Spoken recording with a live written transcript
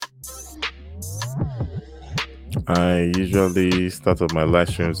I usually start off my live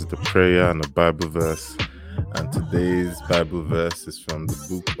streams with a prayer and a Bible verse. And today's Bible verse is from the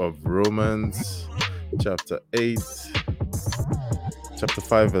book of Romans, chapter 8, chapter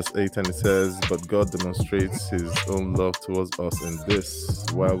 5, verse 8. And it says, "But God demonstrates his own love towards us in this: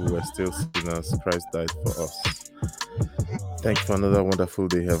 while we were still sinners, Christ died for us." Thank you for another wonderful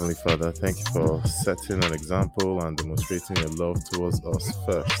day, Heavenly Father. Thank you for setting an example and demonstrating your love towards us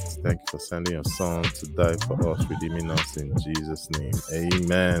first. Thank you for sending your Son to die for us, redeeming us in Jesus' name.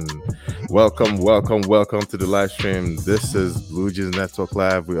 Amen. Welcome to the live stream. This is BlueJeans Network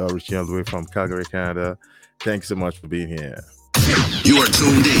Live. We are reaching all the way from Calgary, Canada. Thanks so much for being here. You are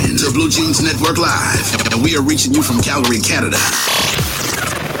tuned in to BlueJeans Network Live, and we are reaching you from Calgary, Canada.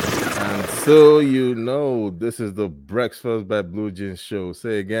 So you know, this is the Breakfast by BlueJeans show.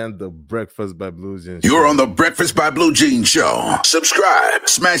 Say again, the Breakfast by BlueJeans show. You're on the Breakfast by BlueJeans show. Subscribe,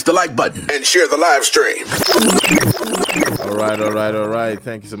 smash the like button, and share the live stream. All right.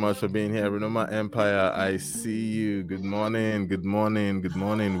 Thank you so much for being here. Renoma Empire, I see you. Good morning.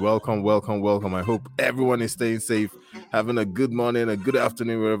 Welcome. I hope everyone is staying safe, having a good morning, a good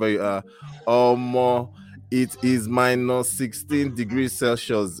afternoon, wherever you are. It is minus 16 degrees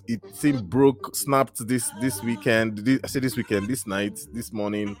Celsius. It seemed snapped this weekend. This night, this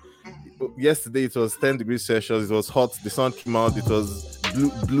morning. Yesterday it was 10 degrees Celsius. It was hot. The sun came out. It was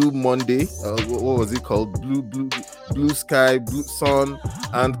blue Monday. What was it called? Blue sky, blue sun.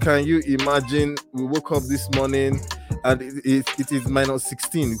 And can you imagine? We woke up this morning and it is minus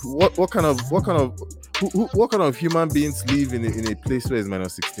 16. What kind of human beings live in a place where it's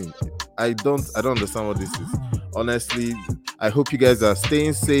minus 16? I don't understand what this is. Honestly, I hope you guys are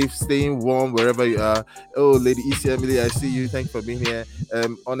staying safe, staying warm wherever you are. Oh, Lady EC Emily, I see you. Thank you for being here.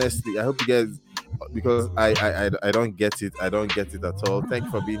 Honestly, I hope you guys, because I don't get it. I don't get it at all. Thank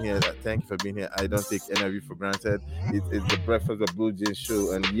you for being here. I don't take any of you for granted. It's the Breakfast of BlueJeans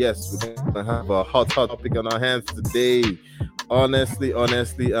show, and yes, we're gonna have a hot topic on our hands today. Honestly,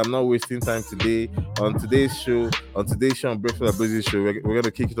 I'm not wasting time today. On today's show, on Breakfast by BlueJeans show, we're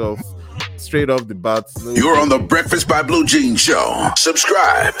gonna kick it off straight off the bat. You're on the Breakfast by BlueJeans show.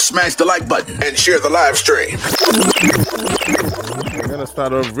 Subscribe, smash the like button, and share the live stream. We're gonna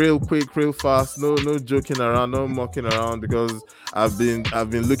start off real quick, real fast. No joking around, no mucking around, because I've been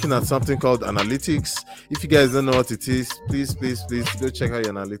looking at something called analytics. If you guys don't know what it is, please go check out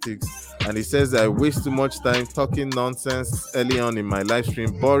your analytics. And it says that I waste too much time talking nonsense early on in my live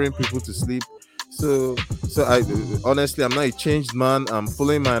stream, boring people to sleep. So I honestly, I'm not a changed man. I'm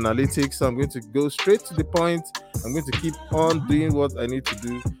following my analytics. So I'm going to go straight to the point. I'm going to keep on doing what I need to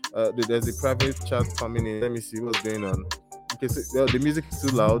do. There's a private chat coming in. Let me see what's going on. Okay, so the music is too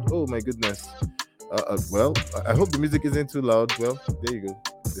loud. Oh my goodness. Well, I hope the music isn't too loud. Well, there you go.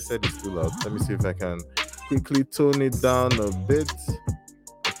 They said it's too loud. Let me see if I can quickly tone it down a bit.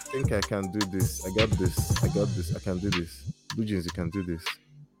 I think I can do this. I got this. I can do this. BlueJeans, you can do this.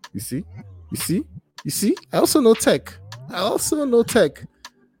 You see? I also know tech. How's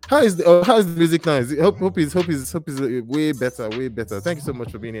the music now? Hope is way better. Thank you so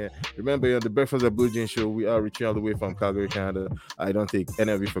much for being here. Remember, you're on the Breakfast of BlueJeans show. We are reaching all the way from Calgary, Canada. I don't take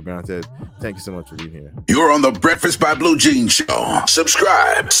any of you for granted. Thank you so much for being here. You're on the Breakfast by BlueJeans show.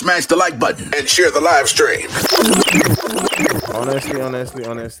 Subscribe, smash the like button, and share the live stream. Honestly,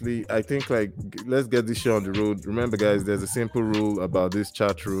 I think let's get this show on the road. Remember, guys, there's a simple rule about this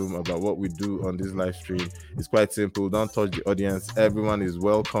chat room, about what we do on this live stream. It's quite simple. Don't touch the audience. Everyone is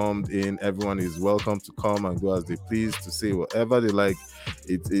welcomed in. Everyone is welcome to come and go as they please, to say whatever they like.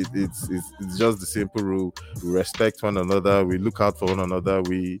 It's just the simple rule. We respect one another. We look out for one another. Let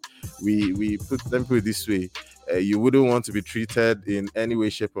me put it this way. You wouldn't want to be treated in any way,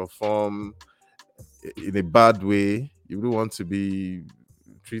 shape, or form in a bad way. You wouldn't want to be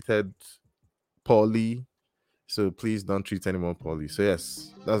treated poorly. So please don't treat anyone poorly. So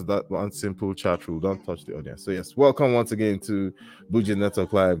yes, that's that one simple chat rule. Don't touch the audience. So yes, welcome once again to BlueJeans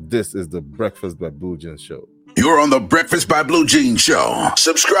Network Live. This is the Breakfast by BlueJeans show. You're on the Breakfast by BlueJeans show.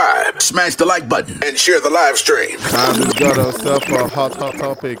 Subscribe, smash the like button, and share the live stream. And we've got ourselves a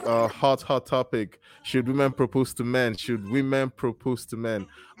hot topic. Should women propose to men?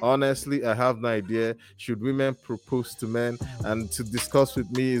 Honestly, I have no idea. Should women propose to men? And to discuss with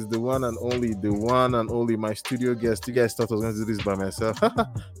me is the one and only, my studio guest. You guys thought I was going to do this by myself.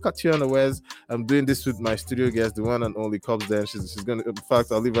 Cut you unawares. I'm doing this with my studio guest, the one and only Cobbs. Then she's going to, in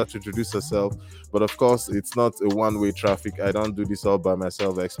fact, I'll leave her to introduce herself. But of course, it's not a one-way traffic. I don't do this all by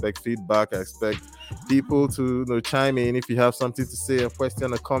myself. I expect feedback. I expect people to chime in. If you have something to say, a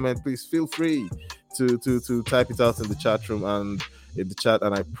question, a comment, please feel free to type it out in the chat room. And in the chat,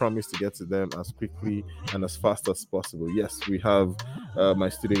 and I promise to get to them as quickly and as fast as possible. Yes, we have my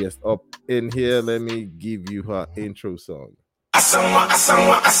studio guest up in here. Let me give you her intro song. Asangwa,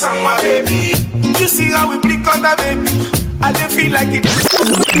 asangwa, asangwa, baby. You see how we blink on that, baby. I don't feel like it.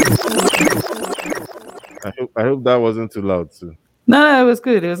 I hope that wasn't too loud too. No, it was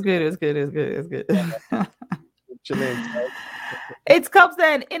good. It was good. It was good. It was good. It was good. What's your name, Kaz? It's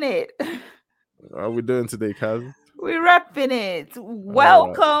Cubsden in it. How are we doing today, Kaz? We're repping it.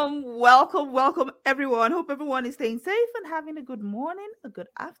 Welcome, welcome, everyone. Hope everyone is staying safe and having a good morning, a good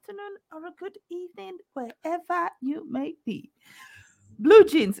afternoon, or a good evening, wherever you may be.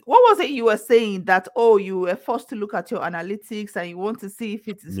 BlueJeans, what was it you were saying that, you were forced to look at your analytics and you want to see if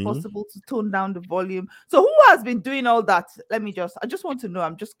it is possible to tone down the volume? So who has been doing all that? I just want to know.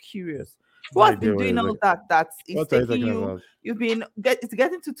 I'm just curious. Who has been doing all that? That is taking you. You've been it's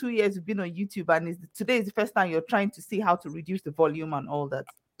getting to 2 years. You've been on YouTube, and today is the first time you're trying to see how to reduce the volume and all that.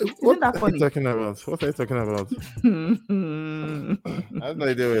 Isn't that funny? What are you talking about? I have no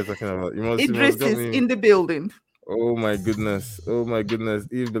idea what you're talking about. Idris is in the building. Oh my goodness.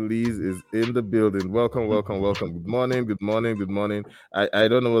 Eve Belize is in the building. Welcome. Good morning. I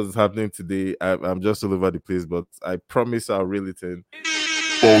don't know what's happening today. I'm just all over the place, but I promise I'll reel it in.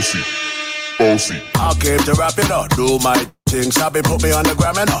 Bossy. I came to rap it up, do my thing. Sabi put me on the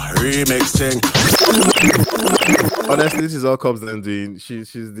gram and a remix thing. Honestly, this is all Cobbs then doing.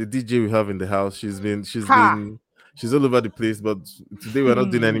 She's the DJ we have in the house. She's all over the place, but today we're not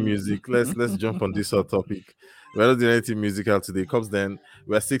doing any music. Let's jump on this hot topic. We're not doing anything musical today. Comes then,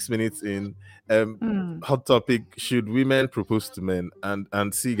 we're 6 minutes in. Hot topic: should women propose to men?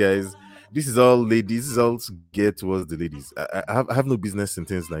 And see, guys, this is all ladies. This is all geared towards the ladies. I have no business in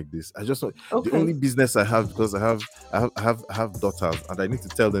things like this. I just the only business I have, because I have daughters and I need to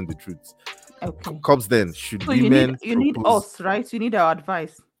tell them the truth. Okay. Comes then, should women? You need us, right? You need our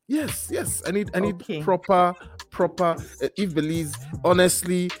advice. Yes. I need proper. If Belize,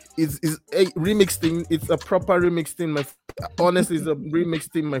 honestly, is a remix thing. It's a proper remix thing. Honestly, it's a remix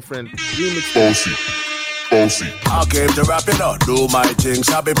thing, my friend. Bossy. I came to rap it up, do my thing.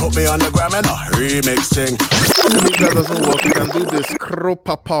 Sabi put me on the gram and a remix thing. If that doesn't work, we can do this crow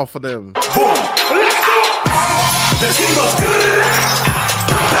papa for them.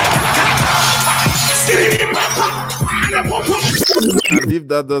 And if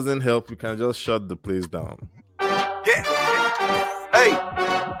that doesn't help, we can just shut the place down. Yeah. Hey,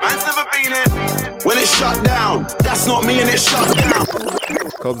 man's never been it. When it's shut down, that's not me and it's shut down.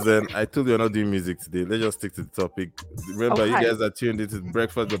 Comes then, I told you we're not doing music today. Let's just stick to the topic. Remember, you guys are tuned into the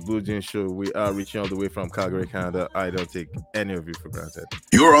Breakfast with BlueJeans show. We are reaching all the way from Calgary, Canada. I don't take any of you for granted.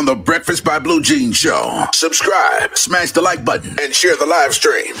 You're on the Breakfast by BlueJeans show. Subscribe, smash the like button, and share the live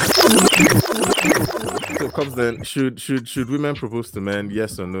stream. So comes then, should women propose to men?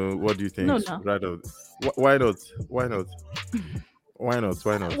 Yes or no? What do you think? No. Right out. Why not? Why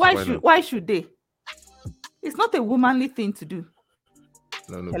should they? It's not a womanly thing to do.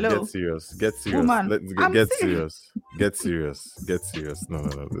 No. Hello? Get serious. Woman, Get serious. No.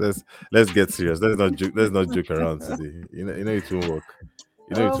 Let's get serious. Let's not joke around today. You know it won't work.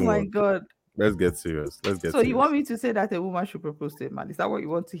 God. Let's get serious. So you want me to say that a woman should propose to a man? Is that what you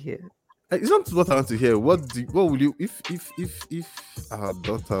want to hear? It's not what I want to hear. What will you if our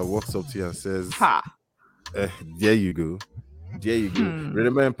daughter walks up to you and says, there you go.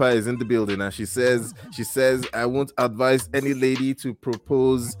 Remember, Empire is in the building, and she says, I won't advise any lady to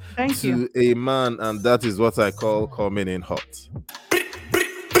propose to a man, and that is what I call coming in hot.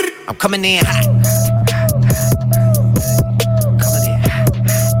 I'm coming in hot.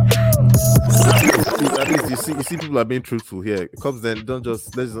 At least you see people are being truthful here. It comes then, don't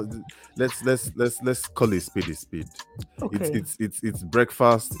just let's call it speed. Okay. It's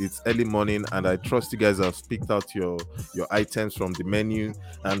breakfast, it's early morning, and I trust you guys have picked out your items from the menu.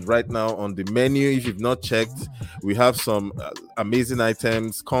 And right now on the menu, if you've not checked, we have some amazing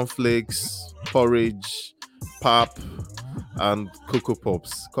items: cornflakes, porridge, pap, and Cocoa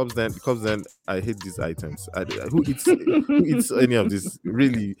Pops. Comes then. I hate these items. Who eats any of this?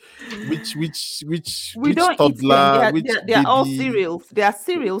 Really? Which we don't toddler? eat them. They are all cereals. They are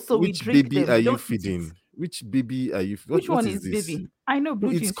cereals, so we drink baby them. Are you feeding? Which baby are you? Which one is this? baby? I know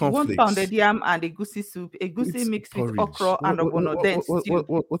BlueJeans. Cornflakes? 1 pounded yam and a goosey soup. A goosey mixed with okra and ogbono. Then stew.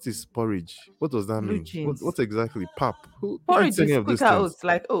 What is porridge? What does that mean? What exactly? Pap? Porridge is quicker oats,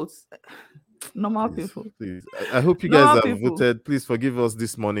 like oats. Normal people. Please. I hope you guys have voted. Please forgive us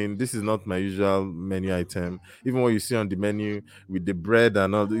this morning. This is not my usual menu item. Even what you see on the menu with the bread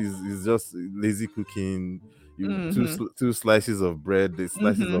and all this is just lazy cooking. Two slices of bread, the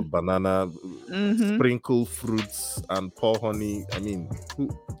slices of banana, sprinkle fruits, and pour honey. I mean,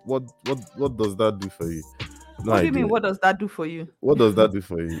 what does that do for you? No What do idea. you mean? What does that do for you? What does that do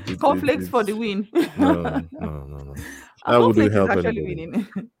for you? Conflicts for the win. No. That wouldn't help anybody. Winning.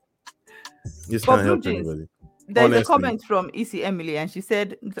 This can't help anybody. There's a comment from EC Emily, and she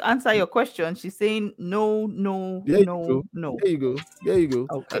said, to answer your question, she's saying no. There you go.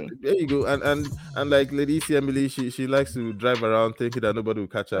 Okay. There you go. And like Lady EC Emily, she likes to drive around thinking that nobody will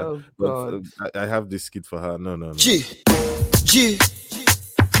catch her. Oh, but I have this skit for her. No. G.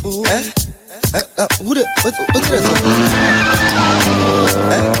 Who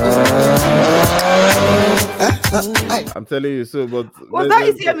I'm telling you so, but was that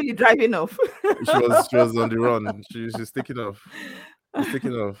EC Emily driving off? she was on the run. She's taking off. She's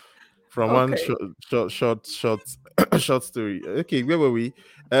taking off from one short story. Okay, where were we?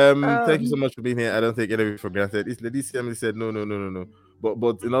 Thank you so much for being here. I don't take any of it for granted. It's Lady Emily said no.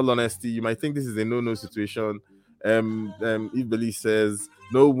 But in all honesty, you might think this is a no situation. Ibeli says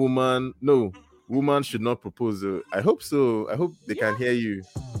no woman should not propose. I hope so. I hope they can hear you.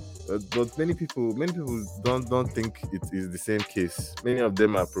 But many people don't think it is the same case. Many of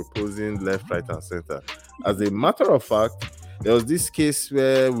them are proposing left, right, and center. As a matter of fact, there was this case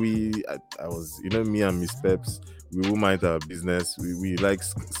where I was, me and Miss Peps, we will mind our business. We like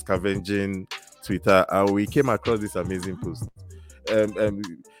scavenging Twitter, and we came across this amazing post.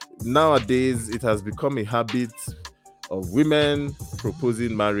 Nowadays, it has become a habit of women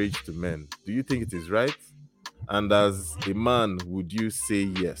proposing marriage to men. Do you think it is right? And as a man, would you say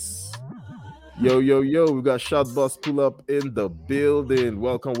yes? Yo, we got Shot Boss pull up in the building.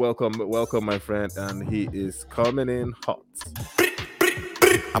 Welcome, my friend. And he is coming in hot.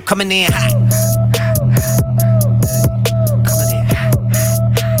 I'm coming in hot.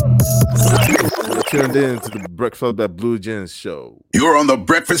 Tuned in to the Breakfast by BlueJeans show. You're on the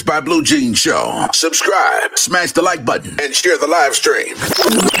Breakfast by Blue Jeans show. Subscribe, smash the like button, and share the live stream.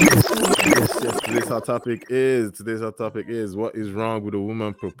 Yes, today's hot topic is what is wrong with a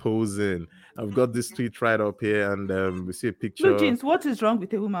woman proposing. I've got this tweet right up here, and we see a picture. BlueJeans, what is wrong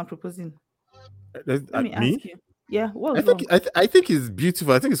with a woman proposing? Let me ask you. Yeah, what's wrong? I think it's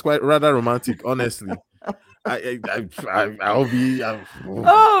beautiful. I think it's quite rather romantic, honestly. I'll be.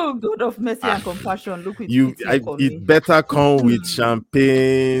 Oh, God of mercy and compassion! Look with you. It better come with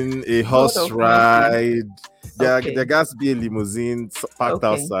champagne, a horse ride. There has to be a limousine parked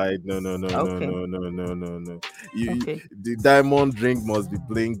outside. No. The diamond ring must be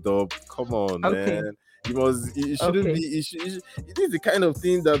blinked up. Come on, man. It shouldn't be. It is the kind of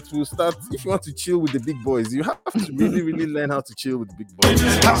thing that will start. If you want to chill with the big boys, you have to really learn how to chill with the big boys.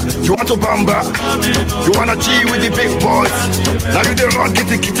 You want to bamba? You want to chill with the big boys? Now you the wrong, get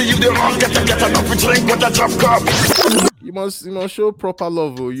the kitty, you the wrong, get enough to drink with a drop cup. You must show proper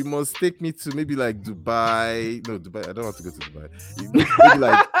love. You must take me to maybe like Dubai. No, Dubai. I don't want to go to Dubai. Maybe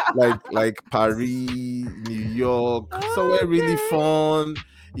like Paris, New York, somewhere really fun.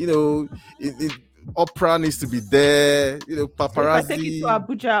 Opera needs to be there. Paparazzi. So if I take you to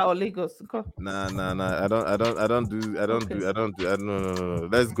Abuja or Lagos. Nah. I don't do. No.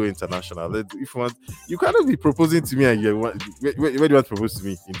 Let's go international. If you want, you cannot be proposing to me and where do you want to propose to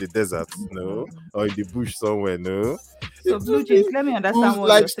me? In the desert? No. Or in the bush somewhere? No. So BlueJeans, let me understand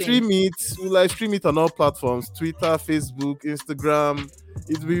what you're saying. We'll live stream it on all platforms: Twitter, Facebook, Instagram.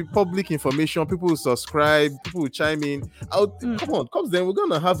 It will be public information. People will subscribe. People will chime in. Come on, then we're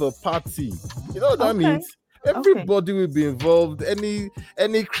gonna have a party. You know what that means? Everybody will be involved. Any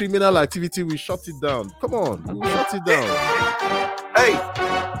criminal activity, we shut it down. Come on, we'll shut it down. Hey,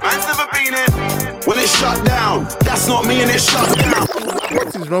 I've never been in. When it's shut down, that's not me, and it's shut down.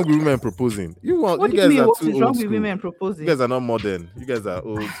 What is wrong with women proposing? What do you mean? What is wrong with women proposing? You guys are not modern. You guys are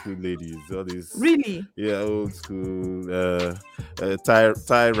old school ladies. All these really? Yeah, old school.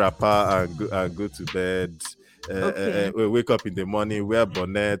 Tie wrapper and go to bed. Wake up in the morning, wear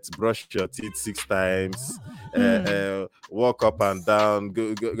bonnet, brush your teeth 6 times, walk up and down,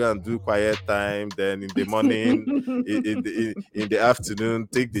 go and do quiet time. Then in the morning, in the afternoon,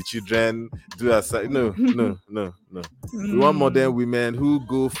 take the children, do a no. We want modern women who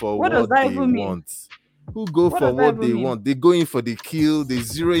go for what they want. Who go for what they want. They go in for the kill. They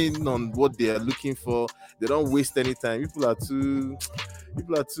zero in on what they are looking for. They don't waste any time. People are too.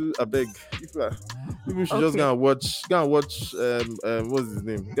 I beg. People should just go and watch. What's his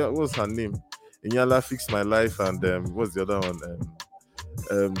name? What's her name? Inyala Fix My Life, and what's the other one?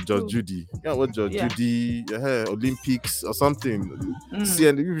 Judge Judy. Yeah, what Judge Judy? Olympics or something. See,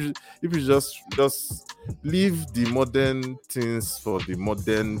 and if you just leave the modern things for the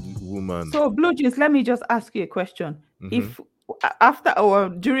modern woman. So, BlueJeans, let me just ask you a question. If after or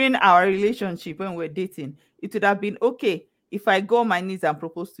during our relationship when we're dating, it would have been okay if I go on my knees and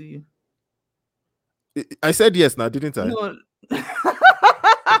propose to you. I said yes now, didn't I? No.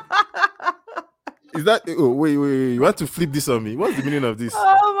 Is that wait, you want to flip this on me? What's the meaning of this?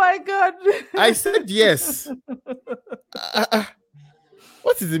 Oh my God. I said yes.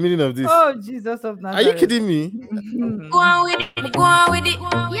 What is the meaning of this? Oh, Jesus of Nazareth. Are you kidding me? Go on with it. Go on with it. Yo,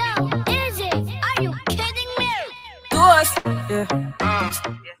 is it? Are you kidding me? Do us. Yeah.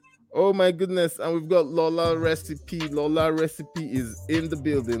 Oh my goodness. And we've got Lola Recipe. Lola Recipe is in the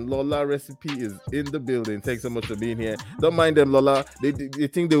building. Lola Recipe is in the building. Thanks so much for being here. Don't mind them, Lola. They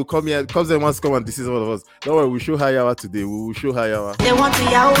think they will come here. Because they want to come and this is all of us. Don't worry, we'll show high hour today. We will show high hour. They want to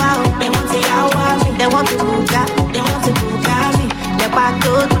yawa. They want to yawa. They want to buga. They want to bugami.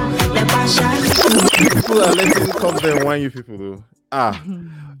 People are letting come there and whine you people though.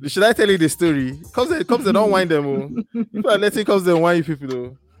 Should I tell you the story? Comes there, don't whine them. Oh. People are letting comes there and whine you people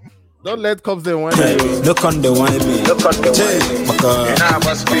though. Don't let comes there and whine you. Look on the wine, me. Look on the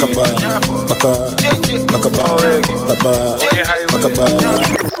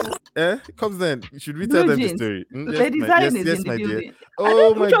Comes then. Should we tell them the story? Ladies Zion is in the building.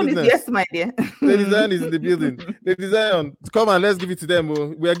 Oh my goodness. Yes, my dear. Ladies Zion is in the building. Ladies Zion, come on, let's give it to them.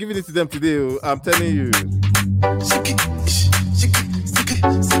 Oh. We are giving it to them today. Oh. I'm telling you.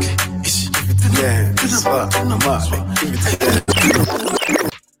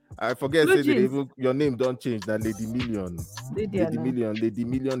 I forget say your name don't change. That Lady Million. Lady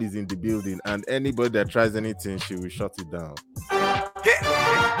Million is in the building, and anybody that tries anything, she will shut it down.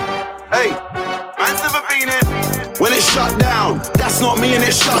 Hey, man's never been in. When it's shut down, that's not me and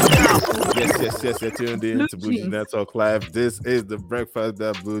it's shut down. Yes, you're tuned in to BlueJeans Network Live. This is the Breakfast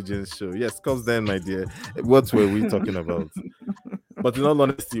that BlueJeans show. Yes, comes then, my dear. What were we talking about? But in all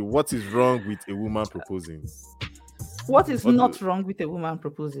honesty, what is wrong with a woman proposing? What is not wrong with a woman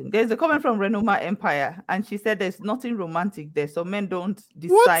proposing? There's a comment from Renoma Empire, and she said there's nothing romantic there. So men don't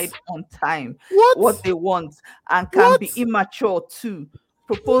decide on time what they want and can be immature too.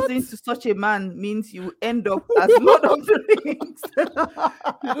 Proposing to such a man means you end up as Lord of the Rings.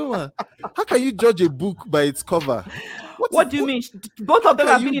 You know what? How can you judge a book by its cover? What do you mean? Both of them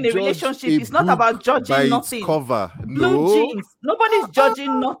have been in a relationship. It's not about judging nothing. Cover. BlueJeans. Nobody's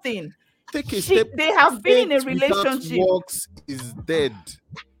judging nothing. Take a step. They have been in a relationship. Works is dead.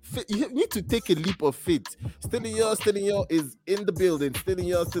 You need to take a leap of faith. Stealing your is in the building. Stealing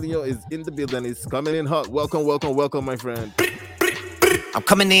your is in the building. It's coming in hot. Welcome, my friend. I'm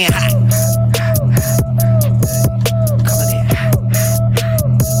coming in hot.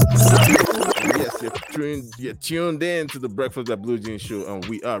 Yes, you're tuned in to the Breakfast at BlueJeans show, and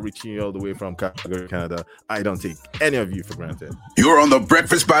we are reaching you all the way from Calgary, Canada. I don't take any of you for granted. You're on the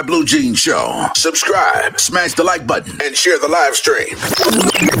Breakfast by BlueJeans show. Subscribe, smash the like button, and share the live stream.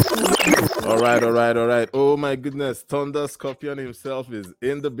 All right. Oh my goodness, Thunder Scorpion himself is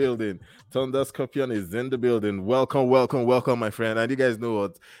in the building. Thunder Scorpion is in the building. Welcome, my friend. And you guys know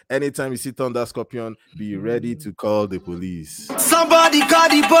what? Anytime you see Thunder Scorpion, be ready to call the police. Somebody call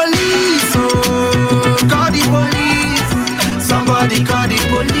the police. Oh, call the police. Somebody call the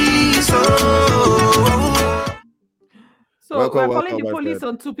police. Oh. So we're calling the police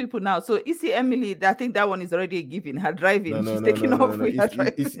on two people now. So Issy Emily, I think that one is already a given. Her driving, she's taking off with her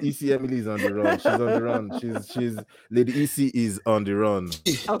driving. Issy Emily is on the run. She's on the run. She's Lady Issy is on the run.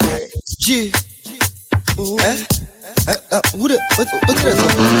 Okay.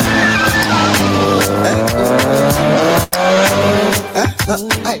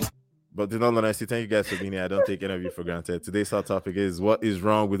 But in all honesty, thank you guys for being here. I don't take any of you for granted. Today's hot topic is what is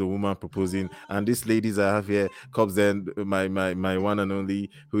wrong with a woman proposing. And these ladies I have here, Cobbs, and my one and only,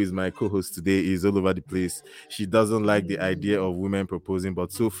 who is my co-host today, is all over the place. She doesn't like the idea of women proposing,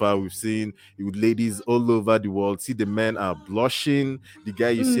 but so far we've seen ladies all over the world. See, the men are blushing. The guy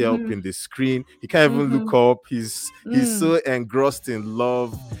you see up in the screen, he can't even look up. He's so engrossed in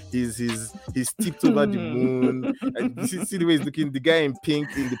love. He's tipped over the moon. And you see the way he's looking. The guy in pink,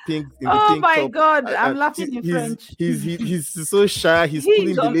 oh my top. God, I'm laughing in French. He's so shy. He's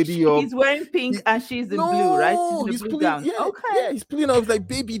pulling the lady up. He's wearing pink and she's in blue, right? She's in the blue gown. Yeah, he's pulling up like,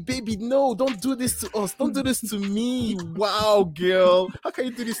 baby, no, don't do this to us. Don't do this to me. Wow, girl. How can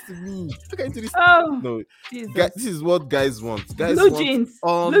you do this to me? How can you do this? No, guys, this is what guys want. Guys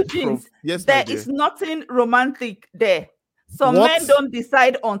BlueJeans. Yes, there is nothing romantic there. Some men don't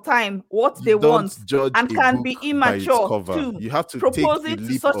decide on time what they want judge and can be immature too. You have to proposing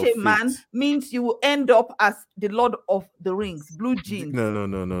to such a man means you will end up as the Lord of the Rings, Blue Jeans.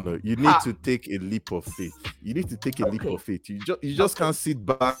 No. You need to take a leap of faith. You need to take a leap of faith. You just can't sit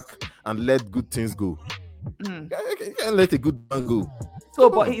back and let good things go. You can't let a good man go. So,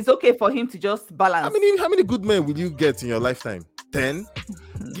 but it's okay for him to just balance. How many good men will you get in your lifetime? 10?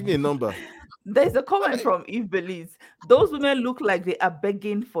 Give me a number. There's a comment from Eve Belize. Those women look like they are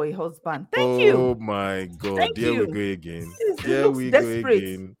begging for a husband. Thank you. Oh my God. There we go again. There we go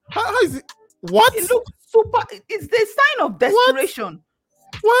again. How is it? What? It looks super. It's the sign of desperation.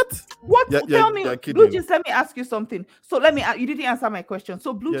 What? Tell me, Blue Jeans, let me ask you something. So you didn't answer my question.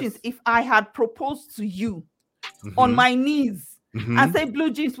 So Blue Jeans, if I had proposed to you on my knees and say, Blue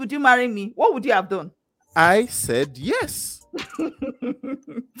Jeans, would you marry me? What would you have done? I said yes.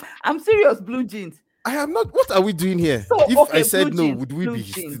 I'm serious, Blue Jeans. I am not. What are we doing here? So, if I said no, jeans, would we be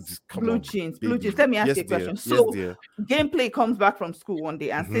Blue Jeans? Let me ask you a question. So, Gameplay comes back from school one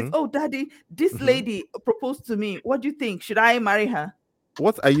day and says, "Oh, Daddy, this lady proposed to me. What do you think? Should I marry her?"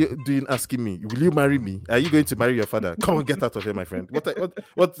 What are you doing asking me? Will you marry me? Are you going to marry your father? Come on, get out of here, my friend.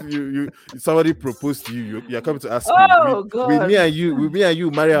 What you somebody proposed to you? You're coming to ask me. God. Will me and you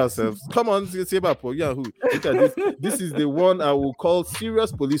marry ourselves? Come on, say about Yahoo. Look at this. This is the one I will call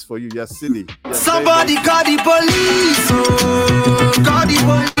serious police for you. You're silly. Somebody call the police. Oh, call the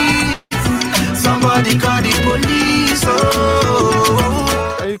police. Somebody call the police. Oh.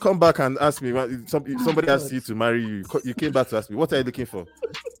 You come back and ask me. Somebody asked you to marry you. You came back to ask me. What are you looking for?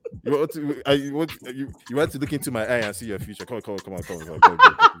 You want to look into my eye and see your future. Come on.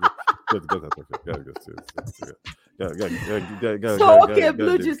 So okay,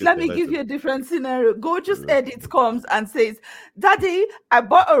 Blue Jeans, let me give you a different scenario. Gorgeous Edit comes and says, Daddy, I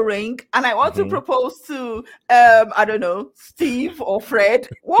bought a ring and I want to propose to I don't know, Steve or Fred.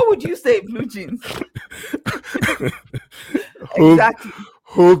 What would you say, Blue Jeans? Exactly.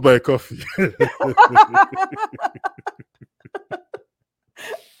 Hold my coffee.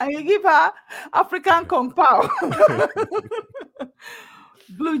 And you give her African Kung Pao.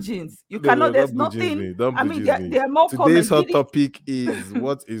 Blue Jeans. You cannot. There's nothing. There are more comments. Today's hot Diddy... topic is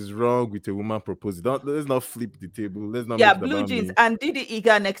what is wrong with a woman proposing. Let's not flip the table. Let's not. Blue Jeans me. And Didi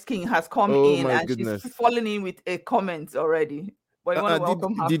Iga Next King has come in and she's fallen in with a comment already. But you want to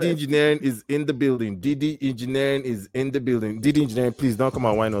welcome her. Didi Engineering is in the building. Didi Engineering is in the building. Didi Engineering, please don't come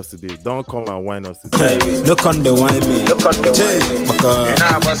and whine us today. Don't come and whine us today. Look on the wine me. Look on the wine.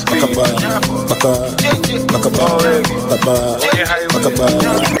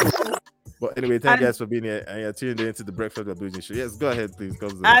 But anyway, thank you guys for being here and you're tuned into the Breakfast with BlueJeans show. Yes, go ahead, please.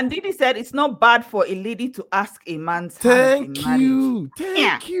 And Didi said it's not bad for a lady to ask a man's hand in marriage.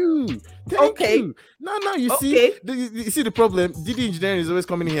 Thank you. No, you see, you see the problem. Didi Engineering is always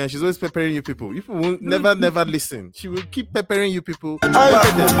coming here and she's always peppering you people. You people will never listen. She will keep peppering you people.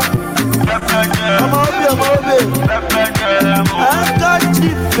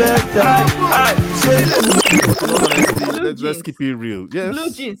 Let's keep it real. Yes. Blue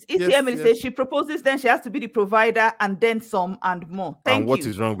Jeans. Emily says she proposes, then she has to be the provider, and then some and more. Thank you. What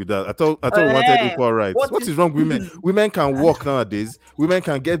is wrong with that? I thought we wanted equal rights. What is wrong with women? Women can work nowadays. Women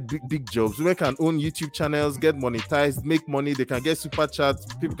can get big jobs. Women can own YouTube channels, get monetized, make money. They can get super chats.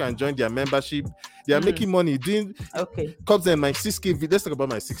 People can join their membership. They are making money. Comes in my 6K video. Let's talk about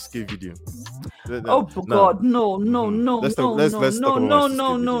my 6K video. God, no.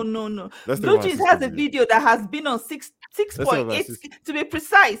 Blue Jeans has a video that has been on 6.8 to be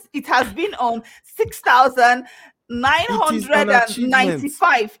precise. It has been on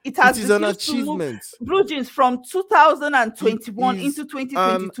 6,995. It has an achievement. Blue Jeans from 2021 into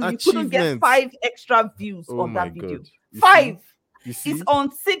 2022. You couldn't get 5 extra views on that video. 5. It's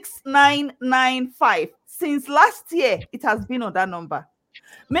on 6,995. Since last year, it has been on that number.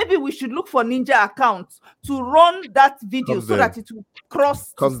 Maybe we should look for Ninja accounts to run that video that it will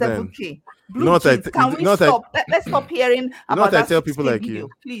cross 7K. Blue Jeans, can we stop? Let's stop hearing about that. I tell people like video, you,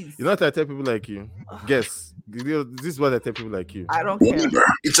 please. You know what I tell people like you? Guess. This is what I tell people like you. I don't care. Remember,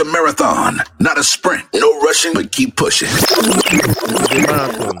 it's a marathon, not a sprint. No rushing, but keep pushing. It is a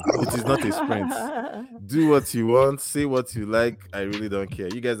marathon. It is not a sprint. Do what you want, say what you like. I really don't care.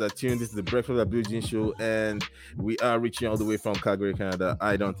 You guys are tuned. This is the Breakfast with BlueJeans show, and we are reaching all the way from Calgary, Canada.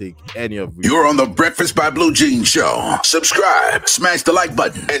 I don't take any of you. You're on the Breakfast by BlueJeans show. Subscribe, smash the like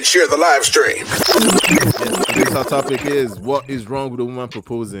button, and share the live stream. Yes, today's our topic is what is wrong with a woman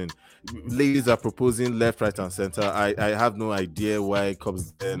proposing. ladies are proposing left, right, and center. I have no idea why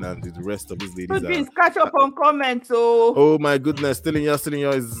Comes then and the rest of these ladies Please catch up on comments. Oh my goodness, Still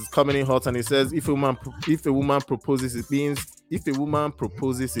is coming in hot, and he says if a woman proposes,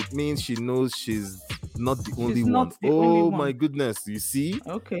 it means she knows she's not the only one. My goodness, you see?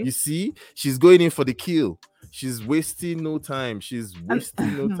 Okay. You see? She's going in for the kill. She's wasting no time. She's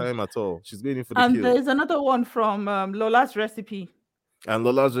wasting no time at all. She's going in for the kill. And there's another one from Lola's Recipe. And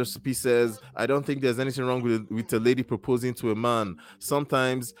Lola's Recipe says, I don't think there's anything wrong with a lady proposing to a man.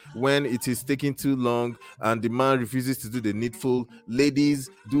 Sometimes when it is taking too long and the man refuses to do the needful, ladies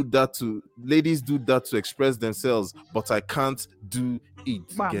do that to express themselves, but I can't do it.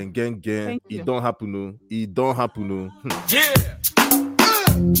 Gang. It don't happen, no. It don't happen, no. Yeah.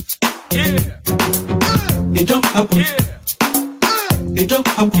 It don't happen. It don't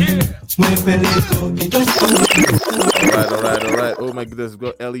happen. All right. Oh my goodness, we've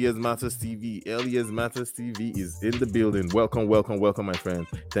got Elias Matters TV. Elias Matters TV is in the building. Welcome, my friend.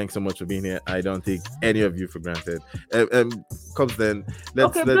 Thanks so much for being here. I don't take any of you for granted. Comes then.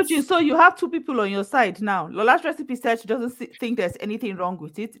 BlueJeans, so you have two people on your side now. Lola's Recipe said she doesn't think there's anything wrong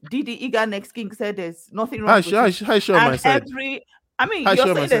with it. Didi Iga Next King said there's nothing wrong with it. Hi, sure, my side.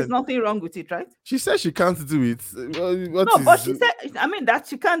 You're saying there's nothing wrong with it, right? She said she can't do it. But she said, that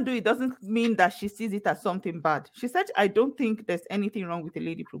she can't do it doesn't mean that she sees it as something bad. She said, I don't think there's anything wrong with a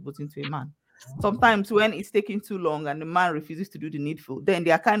lady proposing to a man. Sometimes when it's taking too long and the man refuses to do the needful, then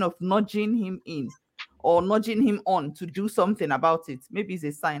they are kind of nudging him in or nudging him on to do something about it. Maybe it's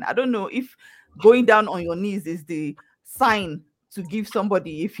a sign. I don't know if going down on your knees is the sign to give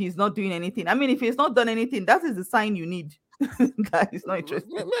somebody if he's not doing anything. If he's not done anything, that is the sign you need. Guys, not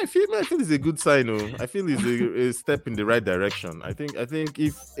interested. I feel it's a good sign. I feel it's a step in the right direction. I think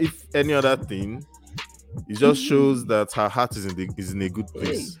if any other thing, it just shows that her heart is in a good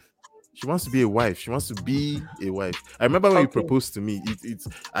place. She wants to be a wife. I remember when you proposed to me.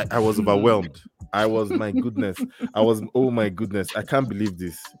 I was overwhelmed. My goodness. Oh my goodness. I can't believe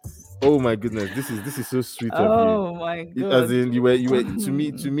this. Oh my goodness, this is so sweet of you. Oh my god! As in, you were to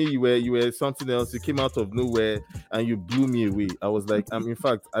me you were something else. You came out of nowhere and you blew me away. I was like, in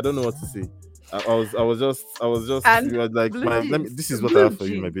fact, I don't know what to say. I was just. You were like, this is what I have for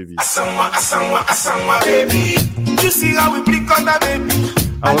you, my baby. Asangwa, baby. You see how we blink on that baby.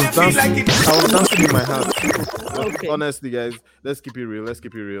 I was dancing in my house. Okay. Honestly, guys, let's keep it real.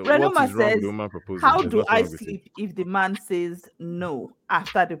 Renoma says, how do I sleep if the man says no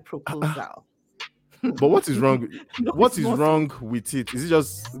after the proposal? But what is wrong? What is wrong with it? Is it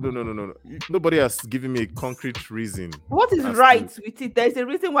just no? Nobody has given me a concrete reason. What is right with it? There's a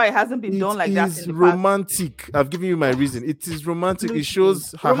reason why it hasn't been done like that. It is romantic. I've given you my reason. It is romantic. It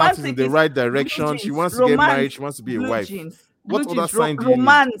shows her heart is in the right direction. She wants to get married. She wants to be a wife. What other sign do you need?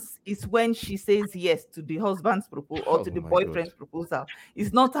 Romance is when she says yes to the husband's proposal or to the boyfriend's proposal.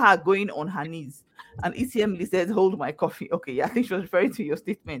 It's not her going on her knees. And ECM says, "Hold my coffee." Okay, I think she was referring to your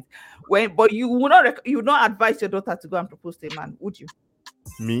statement. But you would not advise your daughter to go and propose to a man, would you?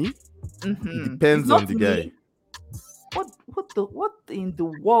 Me? Mm-hmm. It depends on the guy. What in the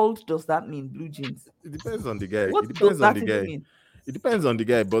world does that mean, BlueJeans? It depends on the guy. It depends on the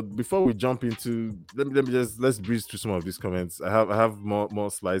guy, but before we jump into, let's breeze through some of these comments. I have more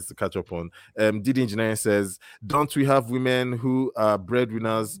slides to catch up on. Didi Engineering says, "Don't we have women who are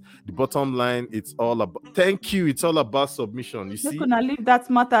breadwinners? The bottom line, it's all about." Thank you. It's all about submission. You see, you're gonna leave that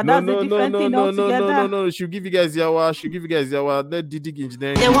matter. That's a different thing altogether. No. She'll give you guys yawa. Let Didi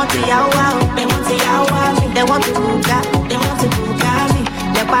Engineering. They want to yawa. They want to yawa. They want to buga. They want to buga me.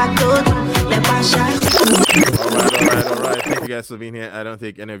 All right. Thank you guys for being here. I don't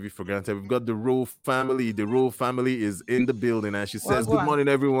take any of you for granted. We've got the Rowe family. The Rowe family is in the building, and she says, "Good morning,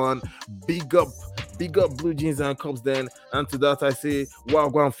 everyone. Big up BlueJeans and Cups then." And to that, I say,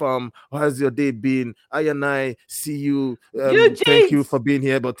 Wagwan fam, how has your day been? I see you. Thank you for being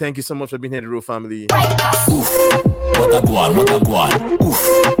here, but thank you so much for being here, the Rowe family. Oof. What a guan. Oof.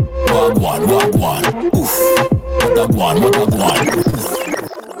 Wagwan. Oof. What a guan.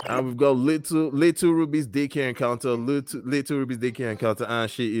 And we've got little Ruby's daycare encounter. Little Ruby's daycare encounter, and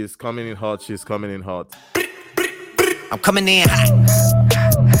she is coming in hot. She's coming in hot. I'm coming in hot.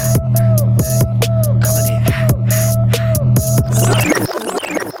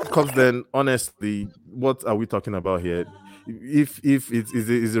 Comes then, honestly, what are we talking about here? If it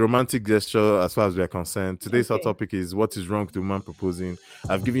is a romantic gesture as far as we are concerned, today's hot topic is what is wrong with the man proposing.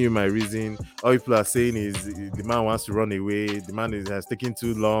 I've given you my reason. All people are saying is the man wants to run away. The man has taken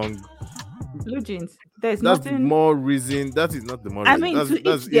too long. BlueJeans, that's nothing more reason. That is not the more reason. To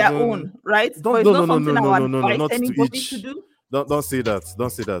each their own, right? No, not to each. To do. Don't say that. Don't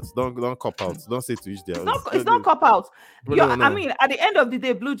say that. Don't cop out. Don't say to each their own. It's not cop out. No. I mean, at the end of the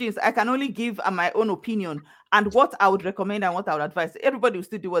day, Blue Jeans, I can only give my own opinion and what I would recommend and what I would advise. Everybody will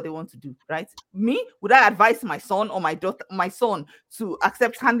still do what they want to do, right? Me, would I advise my son or my son to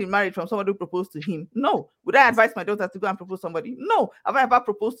accept hand in marriage from somebody who proposed to him? No. Would I advise my daughter to go and propose to somebody? No. Have I ever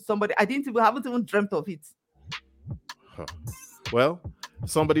proposed to somebody? I haven't even dreamt of it. Huh. Well,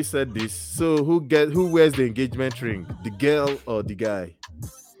 somebody said this. So who wears the engagement ring? The girl or the guy?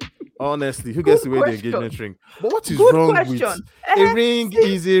 Honestly, who gets to wear the engagement ring? But what is wrong with a ring?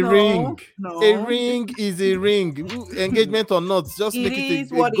 Is a ring. No. A ring is a ring. Engagement or not, just make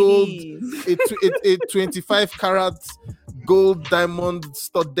it a gold, a 25 carat gold diamond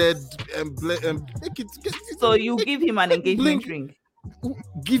studded and make it. So you give him an engagement ring.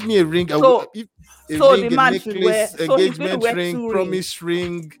 Give me a ring. So ring, the man necklace, should wear. So he's going to engagement wear ring, 2 promise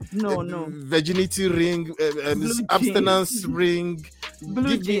ring, No. virginity ring, abstinence ring. Give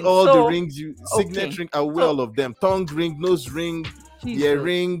me Jeans. all the rings. Signet ring. I wear all of them. Tongue ring, nose ring, ear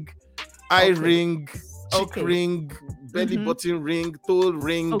ring, eye ring, cheek ring, belly button ring, toe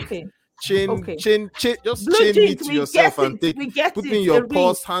ring. Chain, just Blue chain Jeans, it to yourself and put in your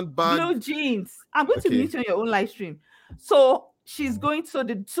purse, handbag. Blue Jeans. I'm going to meet you on your own live stream. So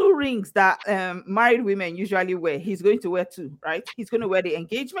the 2 rings that married women usually wear, he's going to wear 2, right? He's going to wear the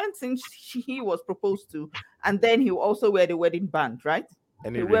engagement since he was proposed to, and then he'll also wear the wedding band, right?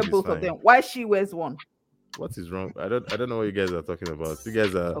 He'll wear both of them. Why she wears 1? What is wrong? I don't know what you guys are talking about. You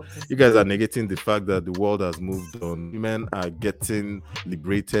guys are negating the fact that the world has moved on. Women are getting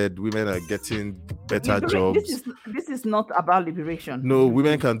liberated. Women are getting better jobs. This is not about liberation. No,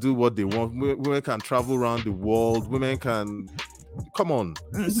 women can do what they want. Women can travel around the world. Women can. Come on,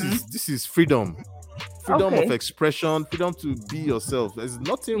 this is freedom of expression, freedom to be yourself. There's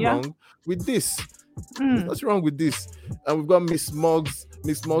nothing wrong with this. There's nothing wrong with this. And we've got Miss Moggs.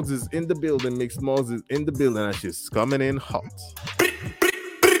 Miss Moggs is in the building. Miss Moggs is in the building, and she's coming in hot.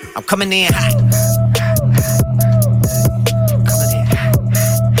 I'm coming in hot.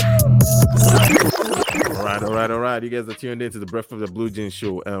 All right. You guys are tuned into the Breakfast of the Blue Jeans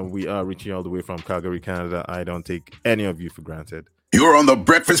show, and we are reaching all the way from Calgary, Canada. I don't take any of you for granted. You're on the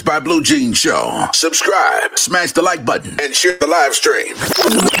Breakfast by Blue Jeans show. Subscribe, smash the like button, and share the live stream.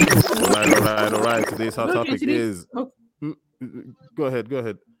 All right. Today's hot topic is... Go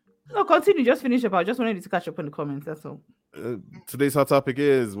ahead. No, continue. Just finish up. I just wanted to catch up on the comments. That's all. Today's hot topic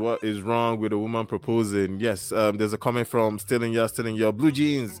is what is wrong with a woman proposing. Yes, there's a comment from stealing your Blue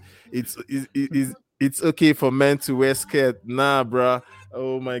Jeans. It's okay for men to wear skirt. Nah, bruh.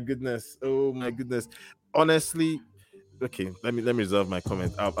 Oh my goodness. Honestly, okay. Let me reserve my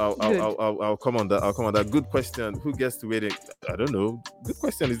comment. I'll come on that. Good question. Who gets to wear it? I don't know. Good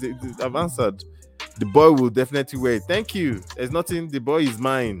question. I've answered. The boy will definitely wear it. Thank you. There's nothing. The boy is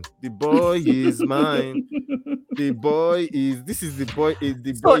mine. The boy is mine. The boy is. This is the boy.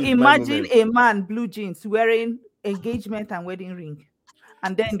 So imagine a man, Blue Jeans, wearing engagement and wedding ring.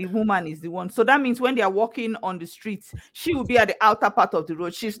 And then the woman is the one. So that means when they are walking on the streets, she will be at the outer part of the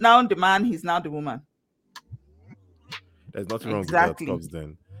road. She's now the man, he's now the woman. There's nothing wrong with that, Cobbs,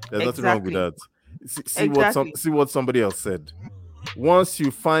 then. There's nothing wrong with that. See what somebody else said. Once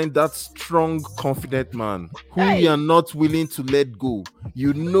you find that strong, confident man who you are not willing to let go,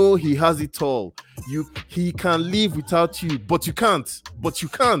 you know he has it all. He can live without you, but you can't.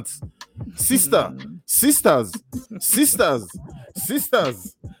 Sisters.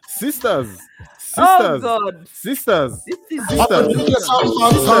 Oh God. Sisters. Them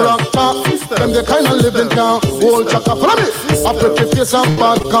the kind of living down. Whole chaka promise. I pretty face and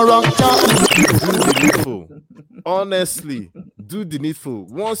bad character. Honestly, do the needful.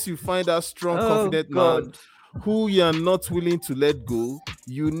 Once you find that strong, confident man who you are not willing to let go,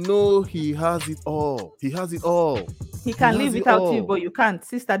 you know he has it all. He can live without you, but you can't.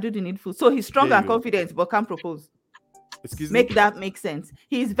 Sister, do the needful. So he's strong and confident, but can't propose. Excuse me? Make that make sense.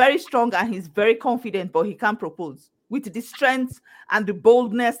 He's very strong and he's very confident, but he can't propose. With the strength and the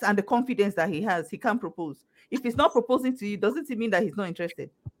boldness and the confidence that he has, he can't propose. If he's not proposing to you, doesn't it mean that he's not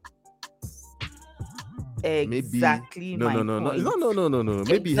interested? Exactly. No.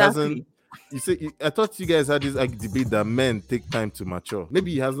 Maybe he hasn't. You say, I thought you guys had this debate that men take time to mature.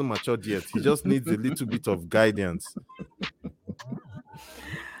 Maybe he hasn't matured yet. He just needs a little bit of guidance.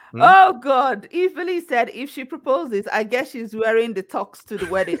 Oh God! Evilly said, if she proposes, I guess she's wearing the tux to the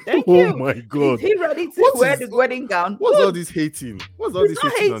wedding. Thank you. Oh my God! Is he ready to wear the wedding gown? What's all this hating? What's all this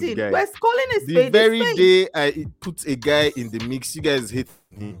hating on the guy? We're calling a spade. The very day I put a guy in the mix, you guys hate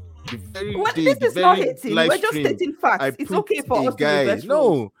me. The very day, this is not hating. We're just stating facts. It's okay for us to be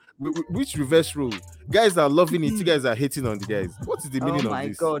No, Which reverse role? Guys are loving it. You guys are hating on the guys. What is the meaning of this? Oh my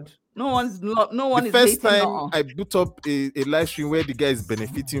God. No one The is first hating. time I put up a live stream where the guy is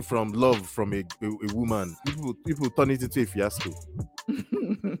benefiting from love from a woman, people turn it into a fiasco.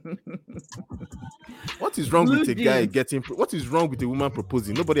 What is wrong with a guy getting? What is wrong with a woman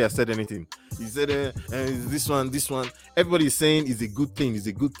proposing? Nobody has said anything. He said, this one. Everybody is saying it's a good thing. It's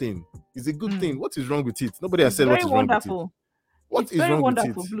a good thing. It's a good thing. What is wrong with it? Nobody has said what is wrong with it. What is wrong with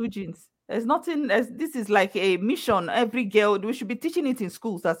it? BlueJeans. There's nothing. This is like a mission. Every girl, we should be teaching it in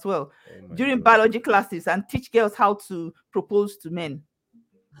schools as well, during biology classes, and teach girls how to propose to men.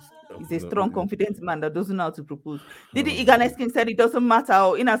 He's a strong, confident man that doesn't know how to propose. Didi Iganeskin said it doesn't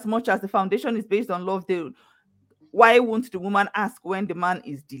matter, in as much as the foundation is based on love, why won't the woman ask when the man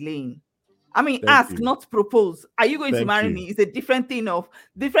is delaying? I mean, ask, not propose. Are you going to marry me? It's a different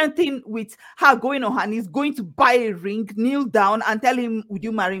thing with her going on her knees, going to buy a ring, kneel down and tell him, would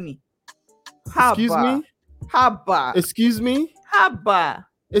you marry me? Excuse me? Haba. Excuse me? Haba.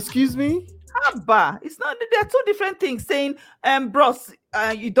 Excuse me? Haba. It's not, there are two different things. Saying, bros,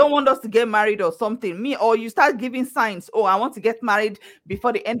 you don't want us to get married or something. Or you start giving signs, oh, I want to get married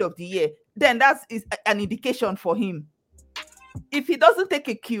before the end of the year. Then that is an indication for him. If he doesn't take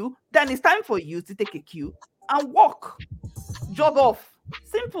a cue, then it's time for you to take a cue and walk. Jog off.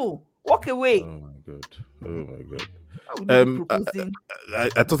 Simple. Walk away. Oh my god.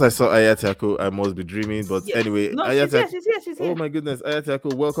 I thought I saw Ayatako. I must be dreaming, but anyway. No, Ayatako, she's here. Oh my goodness,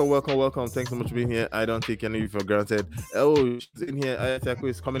 Ayatako, welcome. Thanks so much for being here. I don't take any of you for granted. Oh, she's in here. Ayatako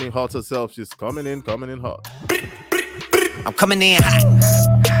is coming in hot herself. She's coming in hot. I'm coming in hot.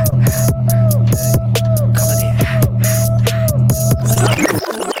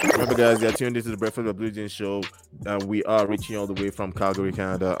 Remember, guys, you're tuned into the Breakfast with BlueJeans show, and we are reaching all the way from Calgary,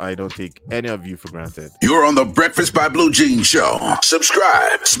 Canada. I don't take any of you for granted. You're on the Breakfast by BlueJeans show.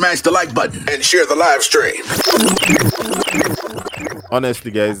 Subscribe, smash the like button, and share the live stream. Honestly,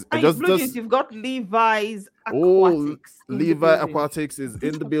 guys, you've got Levi's Aquatics. Levi Aquatics is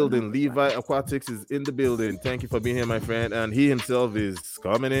in the building. Levi Aquatics is in the building. Thank you for being here, my friend. And he himself is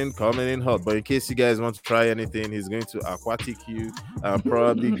coming in hot. But in case you guys want to try anything, he's going to aquatic you and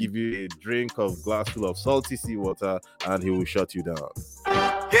probably give you a drink of glass full of salty seawater, and he will shut you down.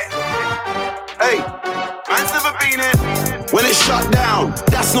 Yeah. Hey, I've never been in when it's shut down.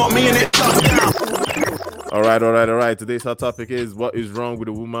 That's not me and it shut down. All right. Today's hot topic is what is wrong with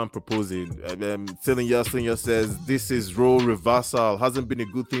a woman proposing. Silinya says this is role reversal. Hasn't been a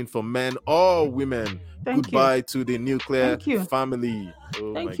good thing for men or women. Goodbye to the nuclear family.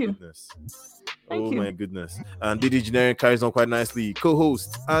 Oh my goodness. My goodness. And Didi Engineering carries on quite nicely.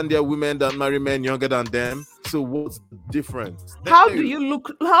 Co-host, and there are women that marry men younger than them. So what's the difference? How do you look?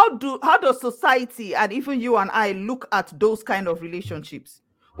 How does society and even you and I look at those kind of relationships?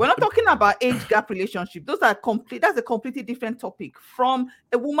 We're not talking about age gap relationship. That's a completely different topic from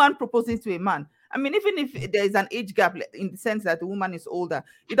a woman proposing to a man. I mean, even if there is an age gap in the sense that the woman is older,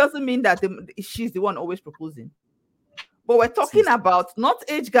 it doesn't mean that she's the one always proposing. But we're talking about not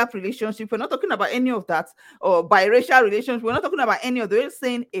age gap relationship. We're not talking about any of that, or biracial relationship. We're not talking about any of that. We're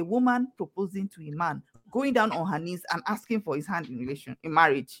saying a woman proposing to a man, going down on her knees and asking for his hand in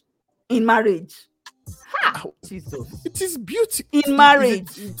marriage. Ha! Jesus. It is beauty in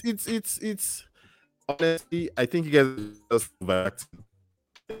marriage. It's honestly, I think you guys are just overreacting.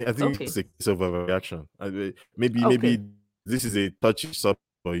 I think it's a case of overreaction. Maybe this is a touchy subject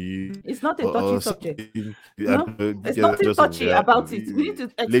for you. It's not a touchy subject. There's nothing touchy about it. We need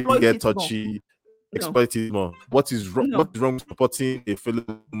to exploit it touchy. Exploit it more. What is wrong? What is wrong with supporting a fellow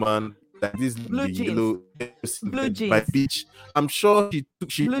woman? Like this BlueJeans by beach. I'm sure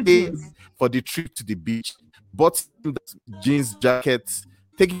she paid for the trip to the beach, bought him that jeans jacket,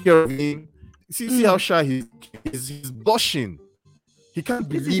 taking care of him. See how shy he's blushing. He can't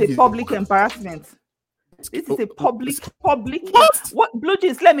believe this is a public embarrassment. This is a public. What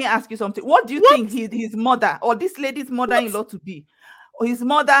BlueJeans? Let me ask you something. What do you think his mother or this lady's mother-in-law to be, or his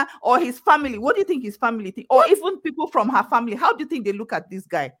mother or his family? What do you think his family think, or even people from her family? How do you think they look at this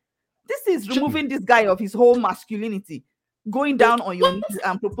guy? This is removing this guy of his whole masculinity, going down on your knees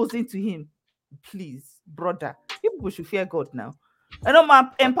and proposing to him. Please, brother, you people should fear God now. I know my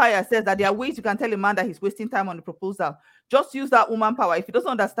empire says that there are ways you can tell a man that he's wasting time on the proposal. Just use that woman power. If he doesn't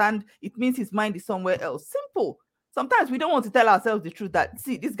understand, it means his mind is somewhere else. Simple. Sometimes we don't want to tell ourselves the truth that,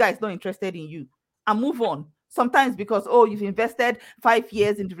 see, this guy is not interested in you, and move on. Sometimes because, you've invested 5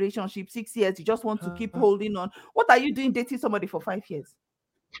 years in the relationship, 6 years, you just want to keep holding on. What are you doing dating somebody for 5 years?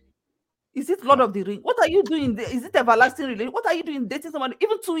 Is it Lord of the Ring? What are you doing? Is it everlasting relationship? What are you doing dating somebody?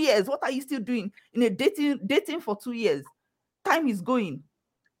 Even 2 years. What are you still doing in a dating for 2 years? Time is going.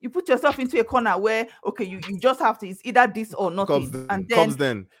 You put yourself into a corner where, okay, you just have to, it's either this or nothing. Comes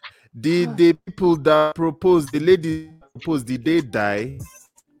then. The people that propose, the ladies that propose, did they die?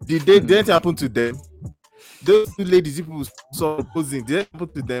 Did anything happen to them? Those two ladies people saw proposing, did it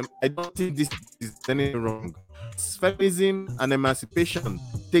happen to them? I don't think this is anything wrong. Feminism and emancipation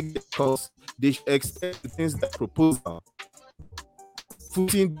take the course. They should expect the things that proposal.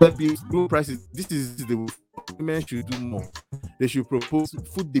 Footing bill prices. This is the women should do more. They should propose,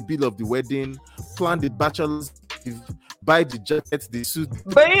 foot the bill of the wedding, plan the bachelor's, buy the jacket, the suit,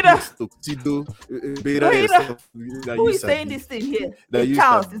 tuxedo, yourself. Who is saying this thing here? The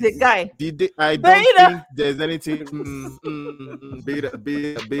Charles is a guy. I don't think there's anything. Beta.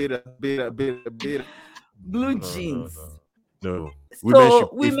 Blue jeans. No. So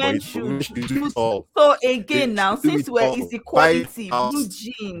women should do all. So again, now since it's equality, blue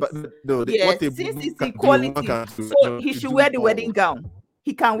jeans. Yes, since it's equality, so he should wear the wedding gown.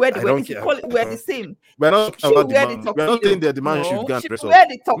 He can wear the wedding. Wear the same. We're not wear the tuxedo. We're not saying that the man should go and dress up. Wear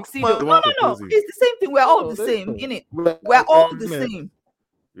the tuxedo. No. It's the same thing. We're all the same, innit? We're all the same.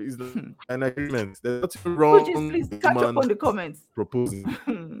 Is an agreement. There's nothing wrong. Please catch up on the comments. Proposing.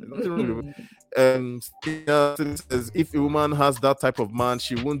 Says if a woman has that type of man,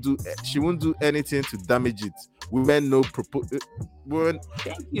 she won't do anything to damage it. Women know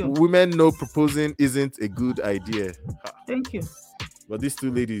proposing isn't a good idea. Thank you. But these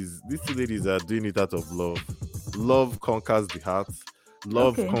two ladies are doing it out of love. Love conquers the heart.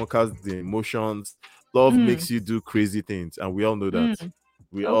 Love conquers the emotions. Love makes you do crazy things, and we all know that.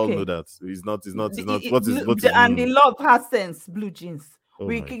 We all know that. It's not. And the love has sense, blue jeans.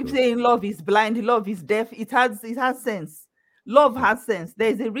 We keep saying love is blind, love is deaf. It has sense. Love has sense.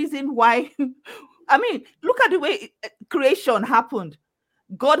 There's a reason why. I mean, look at the way creation happened.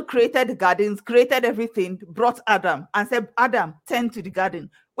 God created the gardens, created everything, brought Adam and said, Adam, tend to the garden.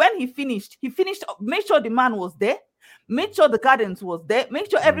 When he finished, made sure the man was there, made sure the gardens was there,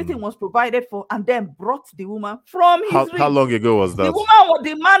 made sure everything was provided for, and then brought the woman from his How long ago was that?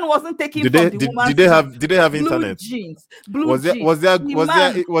 The man wasn't taking from the woman. Did they have internet? Was there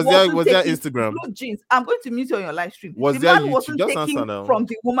Instagram? Blue jeans. I'm going to mute you on your live stream. Was the there man YouTube? wasn't Just taking answer now. from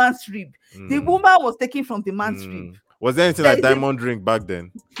the woman's rib. The woman was taking from the man's rib. Was there anything like diamond ring back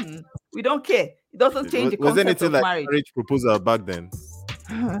then? We don't care. It doesn't change the concept was there anything of like marriage. marriage proposal back then?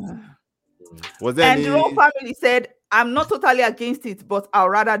 Was there the whole family said, I'm not totally against it, but I'll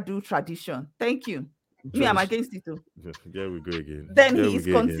rather do tradition. Thank you. Me, I'm against it too. Yeah, we go again. Then he is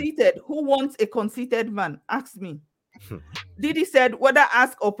conceited. Who wants a conceited man? Ask me. Didi said, whether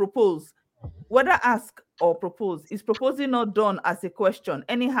ask or propose. Whether ask or propose. Is proposing not done as a question?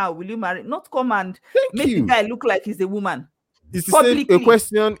 Anyhow, will you marry? Not come and make the guy look like he's a woman. It's the same. A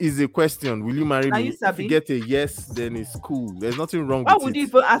question is a question. Will you marry me? If you get a yes, then it's cool. There's nothing wrong with it. Why would you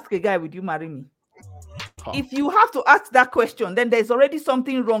even ask a guy, would you marry me? If you have to ask that question, then there's already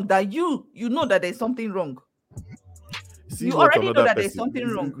something wrong that you know that there's something wrong. You already know that there's something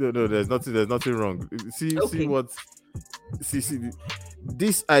wrong. No, there's nothing wrong. See what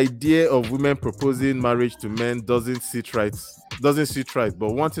this idea of women proposing marriage to men doesn't sit right.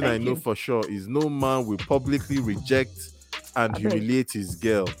 But one thing I know for sure is no man will publicly reject and humiliate his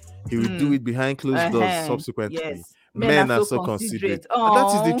girl. He will do it behind closed doors subsequently. Yes. Men are so considerate. And that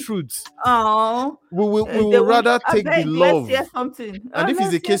is the truth. We will rather take the love. Let's hear something. And if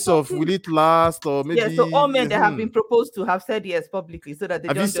it's a case of will it last or maybe... Yeah, so all men that have been proposed to have said yes publicly so that they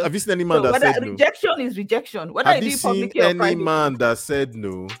have you seen any man that said no? Rejection is rejection. Whether have you seen any man that said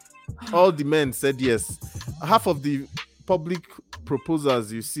no? All the men said yes. Half of the public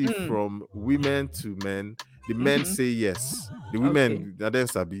proposals you see from women to men, the men say yes. The women, they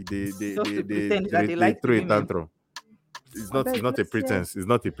throw a tantrum. It's not a pretense. It's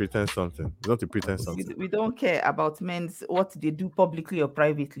not a pretense something. It's not a pretense something. We don't care about men's what they do publicly or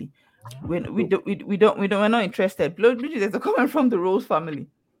privately. We're not interested. There's a comment from the Rose family.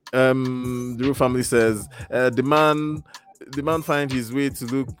 The Rose family says the man find his way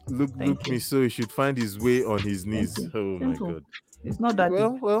to look me, so he should find his way on his knees. Oh my God. It's not that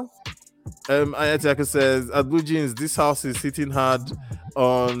well. Ayataka says at BlueJeans, this house is hitting hard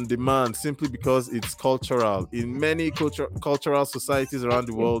on demand simply because it's cultural. In many cultural societies around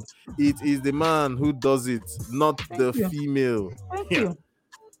the world, it is the man who does it, not the female. Thank you.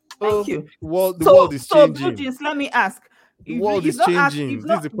 Thank you. The world is changing. So BlueJeans, let me ask. The world is changing.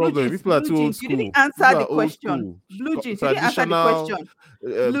 This is the problem. People are too old school. You didn't answer the question. BlueJeans, you didn't answer the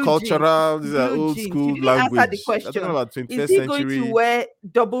question. Cultural, these are old school language. Answer the question. About 21st is he century. Going to wear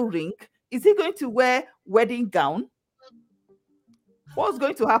double ring? Is he going to wear wedding gown? What's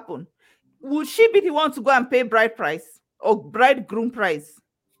going to happen? Would she be the one to go and pay bride price or bridegroom price?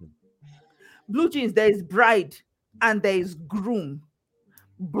 Blue Jeans, there is bride and there is groom.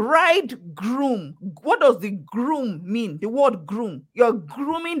 Bride, groom. What does the groom mean? The word groom. You're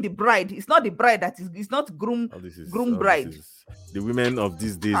grooming the bride. It's not the bride that is. It's not groom. Groom bride. The women of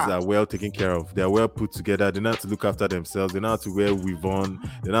these days are well taken care of. They are well put together. They know how to look after themselves. They know how to wear weave on.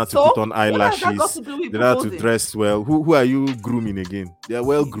 They know how to put on eyelashes. They know how to dress well. Who are you grooming again? They are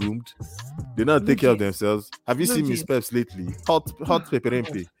well groomed. They know how to take care of themselves. Have you seen Miss Peps lately? Hot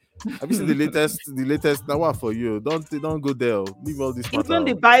pepperempe. Have you seen the latest? Now what for you? Don't go there. Leave all this matter. Even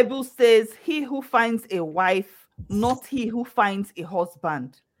the Bible says, "He who finds a wife, not he who finds a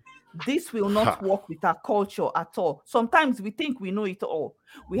husband." This will not work with our culture at all. Sometimes we think we know it all.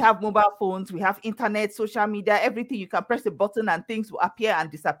 We have mobile phones, we have internet, social media, everything. You can press a button and things will appear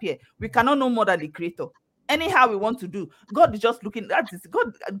and disappear. We cannot know more than the creator. Anyhow we want to do. God is just looking at this.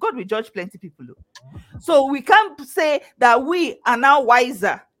 God will judge plenty people. So we can't say that we are now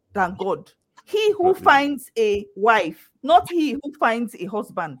wiser than God. He who finds a wife, not he who finds a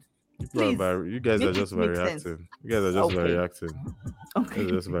husband. Please, you guys are just overreacting. You guys are just overreacting. Okay.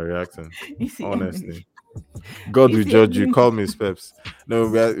 You're just overreacting. Honestly. God will judge you. Call Miss Peps. No,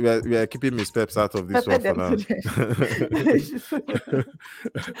 we are keeping Miss Peps out of this one for now.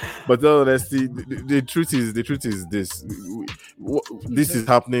 But honestly, the truth is this. This is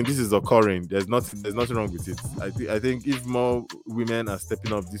happening. This is occurring. There's nothing wrong with it. I think if more women are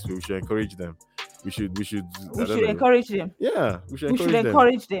stepping up this way, we should encourage them. We should encourage them. Yeah, we should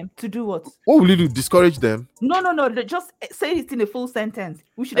encourage them to do what? What will you do? Discourage them? No. Just say it in a full sentence.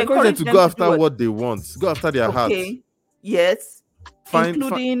 We should encourage them to go after what they want. Go after their hearts. Okay. Yes.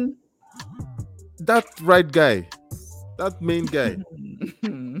 Including that right guy, that main guy,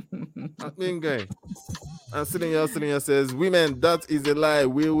 that main guy. And sitting here says, "Women, that is a lie.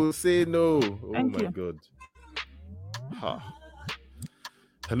 We will say no." Thank my God.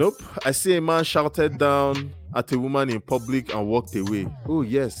 Nope. I see a man shouted down at a woman in public and walked away. Oh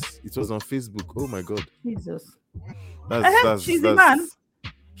yes, it was on Facebook. Oh my God. Jesus. She's a man.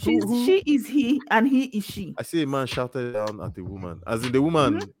 She is he and he is she. I see a man shouted down at a woman. As in the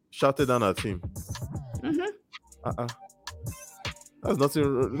woman shouted down at him. There's nothing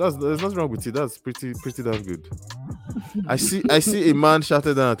wrong with it. That's pretty damn good. I see a man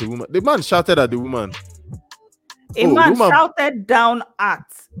shouted down at a woman. The man shouted at the woman. A man shouted down at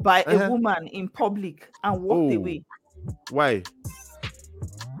by a woman in public and walked away. Why?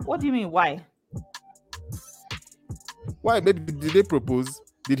 What do you mean, why? Why? Maybe did they propose?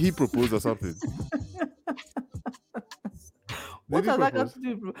 Did he propose or something? What has that got to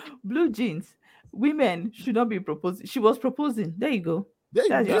do with Blue Jeans? Women should not be proposing. She was proposing. There you go.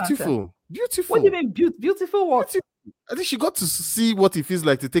 Yeah, beautiful. Beautiful. What do you mean beautiful what? Beautiful. I think she got to see what it feels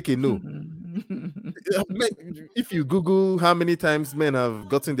like to take a no. If you Google how many times men have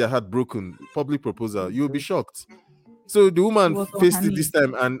gotten their heart broken, public proposal, you'll be shocked. So the woman faced it this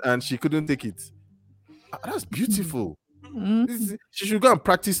time and she couldn't take it. That's beautiful. She should go and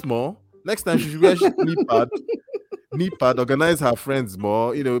practice more. Next time she should wear knee pad, organize her friends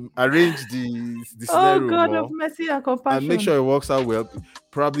more, arrange the scenario God more, of mercy and compassion, and make sure it works out well.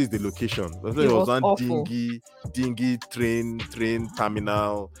 Probably it's the location. It was on dingy train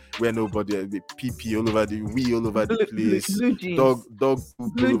terminal where nobody, the PP all over the place, dog all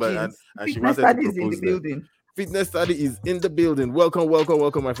over, and she wanted to propose them. Fitness Study is in the building. Welcome,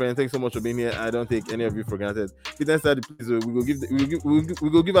 my friend. Thanks so much for being here. I don't take any of you for granted. Fitness Study, please. We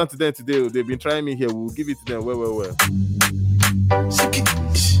will give out to them today. They've been trying me here. We'll give it to them. Well.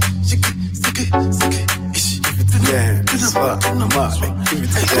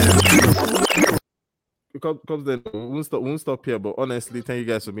 Because then we won't stop here. But honestly, thank you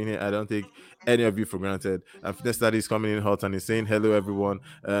guys for being here. I don't take any of you for granted. And Fitness Study is coming in hot and is saying hello, everyone.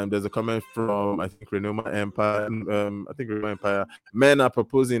 There's a comment from I think Renoma Empire. Men are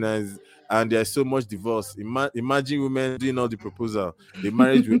proposing and there's so much divorce. Imagine women doing all the proposal. The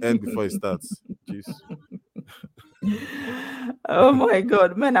marriage will end before it starts. Jeez. Oh my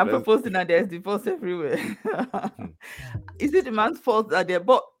God, men are proposing and there's divorce everywhere. Is it the man's fault that they're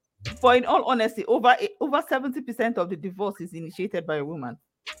but in all honesty, over 70% of the divorce is initiated by a woman.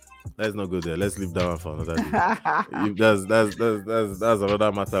 Let's not go there. Let's leave that one for another day. That's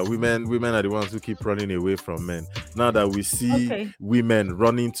another matter. Women are the ones who keep running away from men. Now that we see women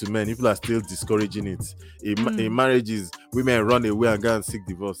running to men, people are still discouraging it. In marriages, women run away and go and seek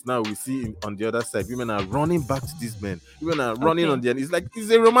divorce. Now we see on the other side, women are running back to these men. Women are running on the end. It's like it's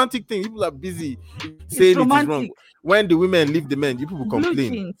a romantic thing. People are busy saying it is wrong. When the women leave the men, people will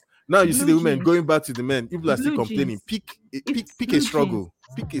complain. Now you see the women going back to the men. People are still complaining. Pick a struggle.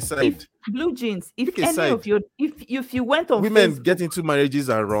 Pick a side. Blue Jeans, if Pick a any side. of your if you went on Women Facebook, get into marriages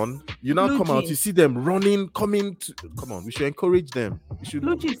and run. You now Blue come out, you Jeans. see them running, coming to, come on, we should encourage them. We should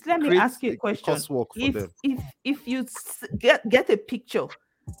Blue Jeans, let me create ask you a question. coursework for them. If you get a picture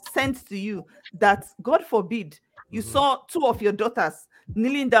sent to you that, God forbid, you saw two of your daughters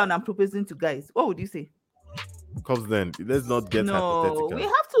kneeling down and proposing to guys, what would you say? Because then let's not get hypothetical. We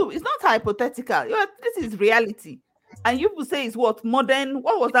have to. It's not hypothetical. This is reality. And you will say it's what modern.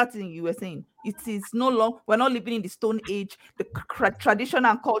 What was that thing you were saying? It is no longer. We're not living in the Stone Age. The tradition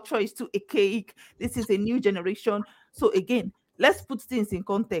and culture is too archaic. This is a new generation. So again, let's put things in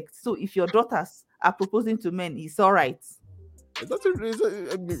context. So if your daughters are proposing to men, it's all right.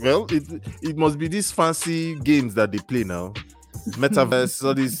 Well, it must be these fancy games that they play now. Metaverse,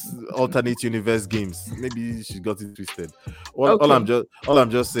 all these alternate universe games. Maybe she got it twisted. All I'm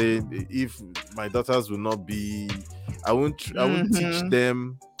just saying, if my daughters will not be, I won't teach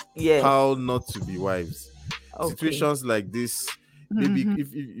them how not to be wives. Situations like this, maybe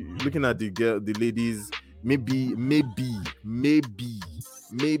if looking at the ladies, maybe it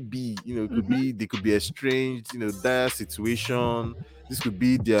could be, they could be estranged, dire situation. This could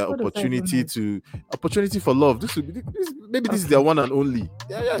be their opportunity for love. This is their one and only.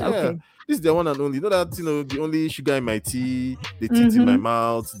 Yeah. This is their one and only. Not that the only sugar in my tea, the teeth in my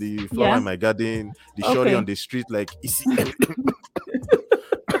mouth, the flower in my garden, the shorty on the street, like Issy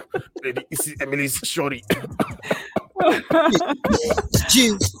Emily's shorty.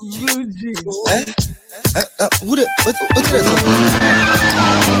 Jeans. Blue Jeans.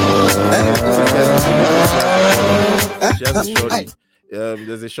 She has a shorty.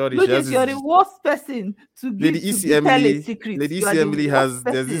 There's a shorty. You're the worst person to give tell a secret. Lady Issy Emily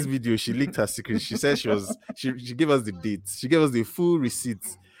there's this video. She leaked her secret. She said she gave us the dates. She gave us the full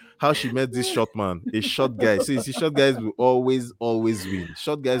receipts. How she met this short man, a short guy. So you see, short guys will always win.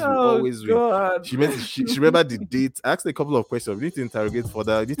 Short guys will always win. She remembered the date. I asked a couple of questions. We need to interrogate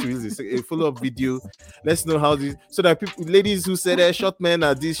further. We need to release a follow-up video. Let's know how this, so that ladies who say short men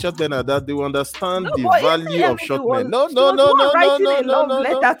are this, short men are that, they will understand the value of short men. No.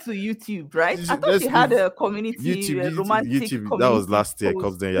 Letter to YouTube, right? I thought she had a community, romantic YouTube. That was last year.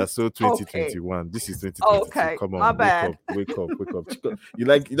 Comes then, yeah. So 2021. This is 2022. Okay. Come on, my bad. Wake up. You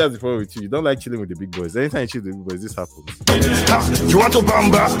like that's the problem with you. You don't like chilling with the big boys. Anytime you chill with the big boys, this happens. You want to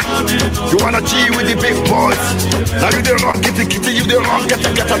bamba? You want to chill with the big boys? Now you the wrong, kitty, you the wrong, get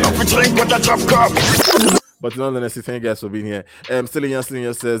enough to drink, what a drop cup. But not honestly, thank you guys for being here.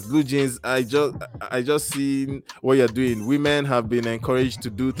 Stillian says, Blue Jeans, I just seen what you're doing. Women have been encouraged to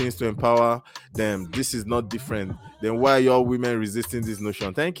do things to empower them. This is not different. Then why are y'all women resisting this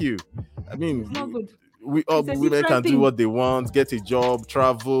notion? Thank you. I mean, it's not good. Women can do what they want, get a job,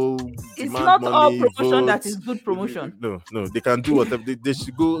 travel. It's not money, all promotion vote. that is good promotion. No, they can do whatever. They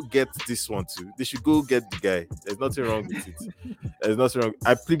should go get this one too. They should go get the guy. There's nothing wrong with it. There's nothing wrong.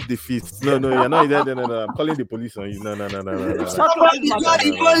 I plead the fifth. No, you're not. No. I'm calling the police on you. No. Somebody call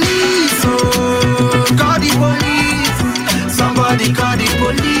the police. Oh, call the police. Somebody call the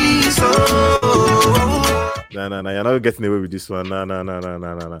police. Oh. No, you're not getting away with this one. No.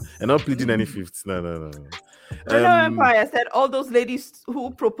 You're not pleading any fifths. No. Empire said all those ladies who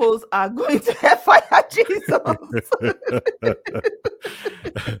propose are going to fire Jesus.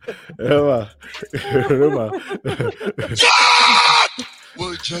 Roma.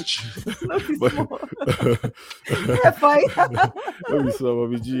 We'll judge you. Let me saw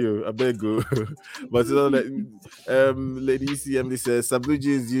Bobby Gio. I beg you. But Lady ECM says, Blue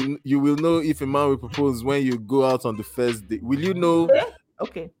Jeans, you will know if a man will propose when you go out on the first date. Will you know?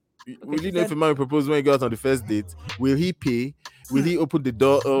 Okay. Will you know if a man will propose when you go out on the first date? Will he pay? Will he open the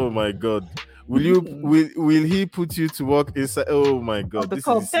door? Oh my God. Will he put you to work inside? Oh my God.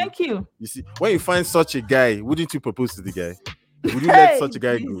 Thank you. You see, when you find such a guy, wouldn't you propose to the guy? Would you let such a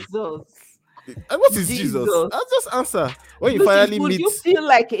guy go? What is Jesus? I'll just answer. When you finally meet, would you feel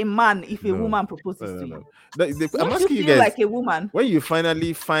like a man if a woman proposes to you? I'm asking you guys, like a woman when you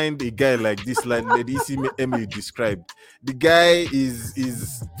finally find a guy like this, like Lady Emily described, the guy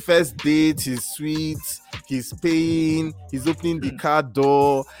is first date, he's sweet, he's paying, he's opening the car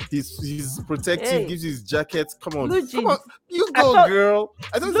door, he's protecting, gives his jacket. Come on, you go, girl.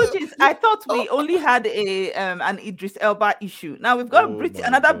 I thought we only had an Idris Elba issue. Now we've got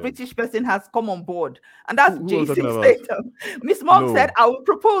another British person has come on board, and that's Jason Statham. Miss Mom said, "I will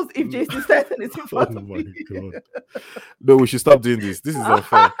propose if Jason Statham is in front of me." God. No, we should stop doing this. This is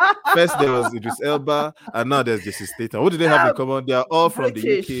unfair. First there was Idris Elba, and now there's Jason Statham. What do they have in common? They are all from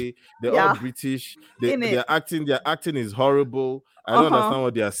British. the UK. They're all British. Their acting is horrible. I don't understand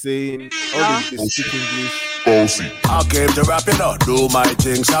what they are saying. All they speak English. I came to rap it up, do my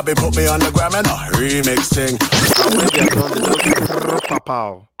thing. Sabi put me on the gram and a remix thing. And when they're done, they just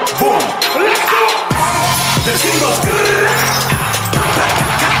pow. Boom. Let's go. The singles.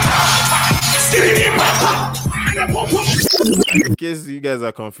 In case you guys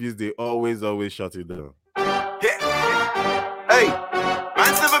are confused, they always shut it down. Hey,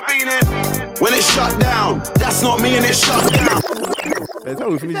 man's never been in. When it's shut down, that's not me and it's shut down. By the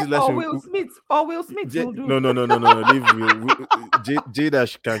time we finish this last or Will Smith will do. No. Leave Jada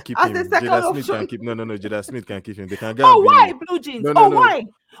can keep him. Jada Smith can keep. No. Jada Smith can keep him. They can get. Oh, why BlueJeans? No. why?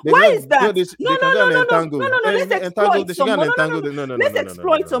 Why is that? No. Let's exploit someone. Let's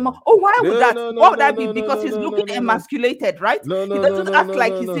exploit someone. Oh, why would that? Why would that be? Because he's looking emasculated, right? He doesn't act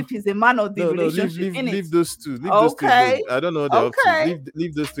like as if he's a man of the relationship. Leave those two. Leave those two alone. I don't know what they're up Okay. to.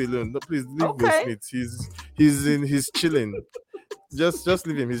 Leave those two alone. No, please leave Will Smith. He's chilling. Just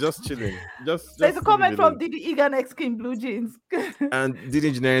leave him. He's just chilling. There's a comment from Diddy Egan X King BlueJeans. And Diddy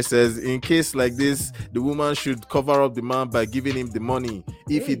Engineering says, in case like this, the woman should cover up the man by giving him the money.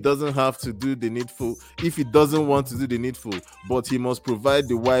 If he doesn't have to do the needful, if he doesn't want to do the needful, but he must provide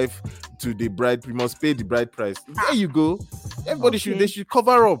the wife to the bride, he must pay the bride price. There you go. Everybody should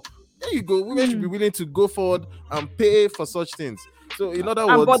cover up. There you go. Women should be willing to go forward and pay for such things. So in other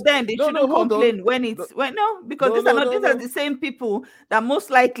words, but then they shouldn't complain because these are the same people that most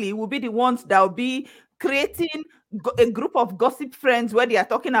likely will be the ones that will be creating a group of gossip friends where they are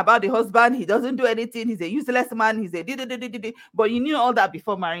talking about the husband. He doesn't do anything. He's a useless man. He's a but you knew all that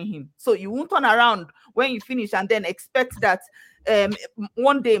before marrying him. So you won't turn around when you finish and then expect that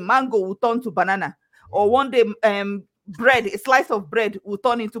one day mango will turn to banana, or one day bread, a slice of bread will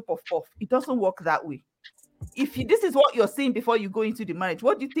turn into puff puff. It doesn't work that way. If this is what you're seeing before you go into the marriage,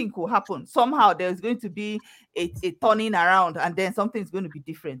 what do you think will happen? Somehow there's going to be a turning around, and then something's going to be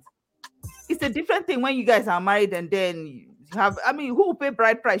different. It's a different thing when you guys are married, and then you have, who will pay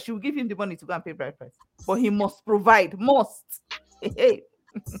bride price? She will give him the money to go and pay bride price, but he must provide.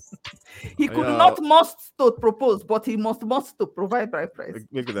 He could not to propose, but he must to provide bride price.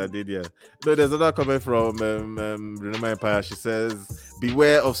 Look at that, yeah. No, there's another comment from Renema Empire. She says,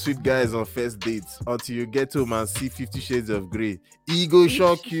 beware of sweet guys on first dates until you get home and see 50 Shades of Grey. He go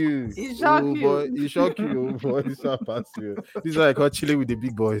shock you. He shock you. Boy, he shock you. Boy, this shall pass you. This is why I call chilling with the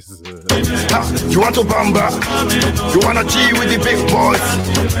big boys. You want to bamba? You want to chill with the big boys?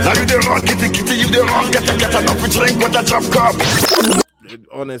 Now you the wrong, kitty, you the wrong, get enough to drink with a drop cup.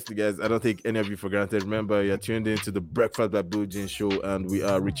 Honestly, guys, I don't take any of you for granted. Remember, you're tuned into the Breakfast by BlueJeans show, and we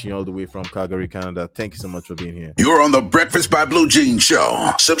are reaching all the way from Calgary, Canada. Thank you so much for being here. You're on the Breakfast by BlueJeans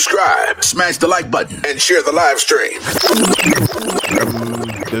show. Subscribe, smash the like button, and share the live stream.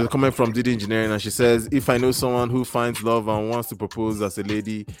 There's a comment from Diddy Engineering, and she says, if I know someone who finds love and wants to propose as a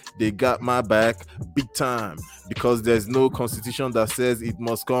lady, they got my back big time, because there's no constitution that says it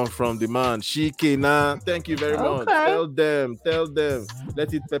must come from the man. Shikina, thank you very much. Tell them.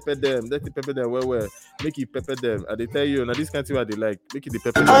 Let it pepper them. Well. Make it pepper them. And they tell you, now this can't see what they like. Make it the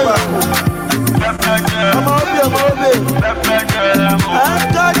pepper them.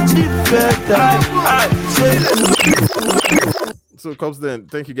 So, Cops, then,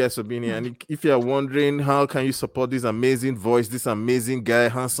 thank you guys for being here. And if you are wondering how can you support this amazing voice, this amazing guy,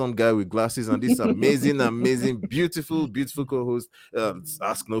 handsome guy with glasses, and this amazing, beautiful co-host,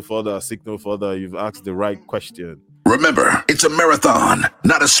 ask no further, seek no further. You've asked the right question. Remember, it's a marathon,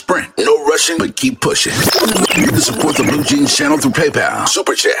 not a sprint. No rushing, but keep pushing. You can support the BlueJeans channel through PayPal,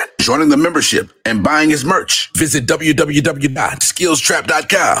 Super Chat, joining the membership, and buying his merch. Visit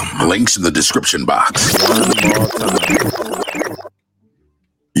www.skillstrap.com. Links in the description box. One more time.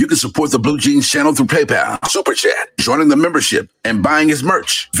 You can support the BlueJeans channel through PayPal, Super Chat, joining the membership, and buying his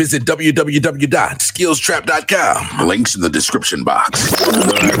merch. Visit www.skillstrap.com. Links in the description box. All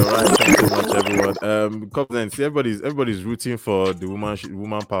right. Thank you so much, everyone. See, everybody's rooting for the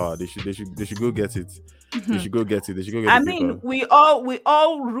woman power. They should go get it. They should go get it. We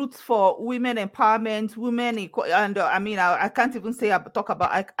all root for women empowerment, women equality, and I can't even say talk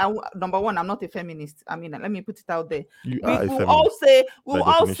about. Number one, I'm not a feminist. Let me put it out there. We'll all say,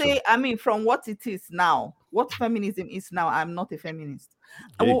 from what it is now, what feminism is now, I'm not a feminist.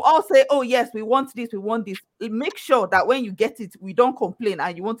 And we'll all say, oh yes, we want this. Make sure that when you get it, we don't complain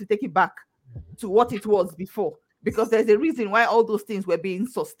and you want to take it back to what it was before, because there's a reason why all those things were being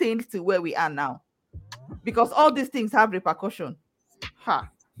sustained to where we are now. Because all these things have repercussion. I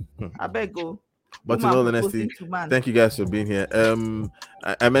beg you. But in all honesty, thank you guys for being here.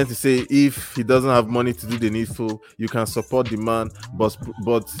 I meant to say, if he doesn't have money to do the needful, you can support the man, but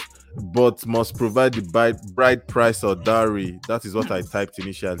but must provide the bride price or dowry. That is what I typed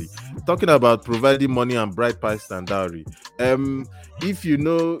initially. Talking about providing money and bride price and dowry. If you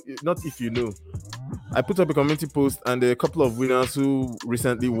know, not if you know, I put up a community post and there are a couple of winners who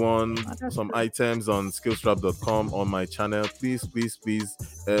recently won some items on skillstrap.com on my channel. Please,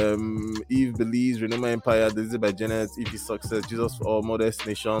 Eve Belize, Renoma Empire, Delivered by Janet, Evie Success, Jesus for All, Modest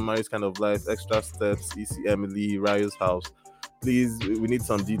Nation, Marriage Kind of Life, Extra Steps, EC Emily, Rio's House. Please, we need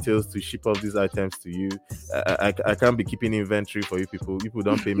some details to ship off these items to you. I can't be keeping inventory for you people. People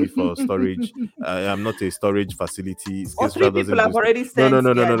don't pay me for storage. I am not a storage facility. Or three people have already sent.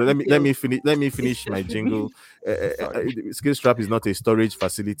 No. Let me finish my jingle. Skillstrap is not a storage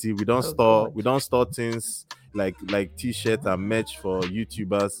facility. We don't store things like t-shirt and merch for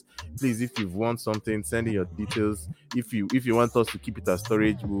YouTubers. Please, if you want something, send in your details. If you want us to keep it as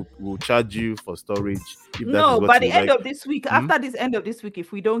storage, we'll charge you for storage. No, by the end of this week, after this end of this week,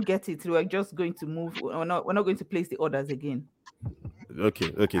 if we don't get it, we're just going to move. We're not going to place the orders again. Okay,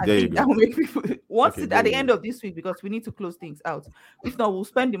 there you go. That will make people at the end of this week, because we need to close things out. If not, we'll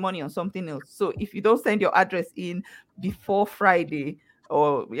spend the money on something else. So if you don't send your address in before Friday,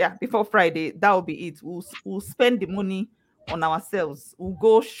 that will be it. We'll spend the money on ourselves. We'll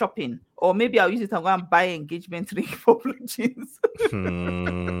go shopping, or maybe I'll use it and go and buy an engagement ring for BlueJeans.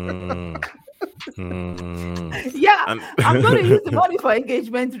 Yeah, I'm going to use the money for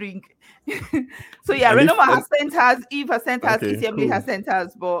engagement ring. So yeah, Renoma has sent hers, Eve has sent hers, ECMB has sent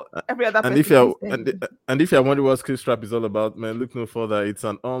hers, but every other person. And if you're wondering what Skillstrap is all about, man, look no further. It's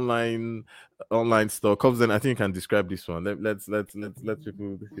an online store. Cobzen, I think you can describe this one. Let's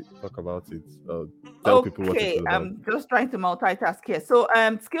people talk about it. Tell people what it's about. I'm just trying to multitask here. So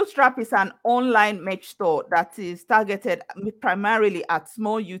Skillstrap is an online merch store that is targeted primarily at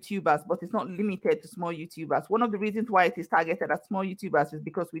small YouTubers, but it's not limited to small YouTubers. One of the reasons why it is targeted at small YouTubers is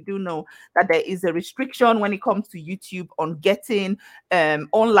because we do know that there is a restriction when it comes to YouTube on getting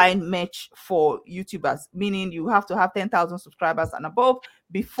online merch for YouTubers, meaning you have to have 10,000 subscribers and above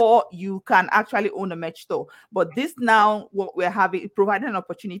before you can actually own a merch store. But this now, what we're having, providing an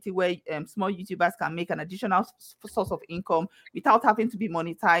opportunity where small YouTubers can make an additional source of income without having to be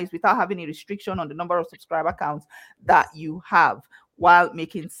monetized, without having a restriction on the number of subscriber counts that you have, while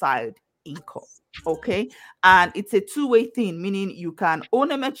making side income. Okay, and it's a two-way thing, meaning you can own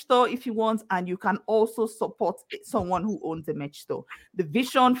a merch store if you want, and you can also support someone who owns a merch store. The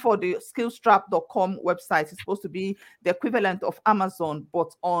vision for the skillstrap.com website is supposed to be the equivalent of Amazon,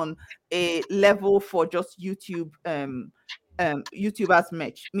 but on a level for just YouTube YouTubers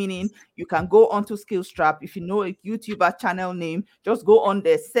merch, meaning you can go onto Skillstrap. If you know a YouTuber channel name, just go on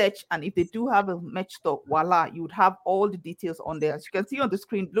there, search, and if they do have a merch store, voila, you would have all the details on there. As you can see on the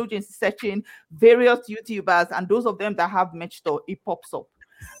screen, BlueJeans is searching various YouTubers, and those of them that have merch store, it pops up.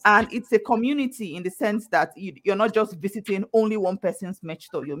 And it's a community in the sense that you're not just visiting only one person's merch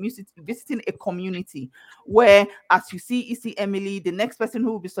store. You're visiting a community where, as you see EC Emily, the next person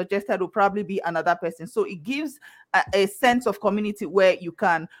who will be suggested will probably be another person. So it gives a sense of community where you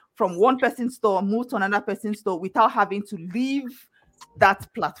can, from one person's store, move to another person's store without having to leave that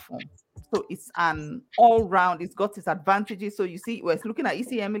platform. So it's an all-round, it's got its advantages. So you see, we're looking at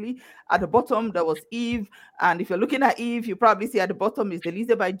EC Emily. At the bottom, there was Eve. And if you're looking at Eve, you probably see at the bottom is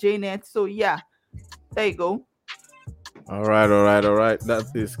Delivered by Janet. So yeah, there you go. All right.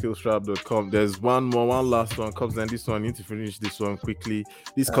 That is skillstrap.com. There's one last one. Cobzen, this one, I need to finish this one quickly.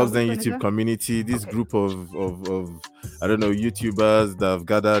 This Cobzen YouTube community, this group of I don't know, YouTubers that have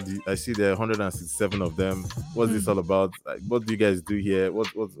gathered. I see there are 167 of them. What's this all about? What do you guys do here? What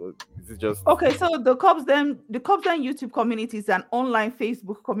is it just? Okay, so the Cobzen YouTube community is an online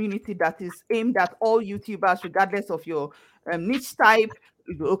Facebook community that is aimed at all YouTubers, regardless of your niche type,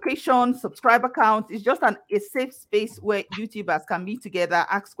 location, subscriber count. It's just a safe space where YouTubers can meet together,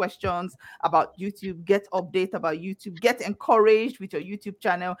 ask questions about YouTube, get updates about YouTube, get encouraged with your YouTube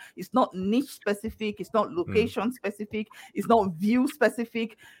channel. It's not niche specific, it's not location specific, it's not view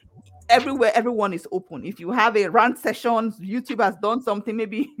specific. Everywhere, everyone is open. If you have a rant session, YouTube has done something,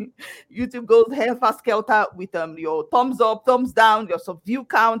 maybe YouTube goes helter-skelter with your thumbs up, thumbs down, your sub-view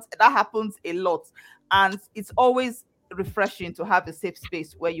count. That happens a lot. And it's always refreshing to have a safe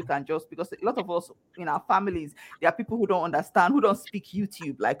space where you can just, because a lot of us in our families, there are people who don't understand, who don't speak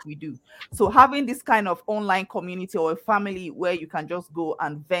YouTube like we do. So having this kind of online community or a family where you can just go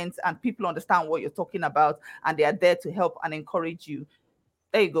and vent and people understand what you're talking about and they are there to help and encourage you.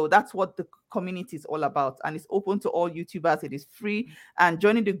 There you go. That's what the community is all about. And it's open to all YouTubers. It is free. And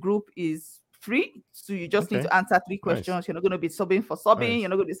joining the group is free. So you just need to answer 3 questions. Nice. You're not going to be subbing for subbing. Nice. You're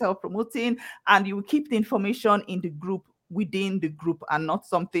not going to be self-promoting. And you will keep the information in the group within the group and not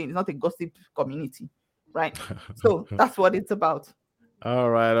something, it's not a gossip community, right? So that's what it's about.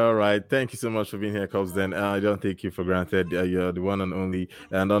 All right. Thank you so much for being here, Cubs. Then I don't take you for granted. You're the one and only.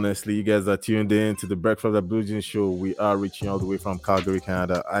 And honestly, you guys are tuned in to the Breakfast at Blue Jeans show. We are reaching all the way from Calgary,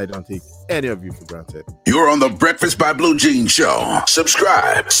 Canada. I don't take any of you for granted. You're on the Breakfast by Blue Jeans show.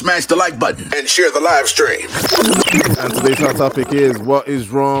 Subscribe, smash the like button, and share the live stream. And today's hot topic is what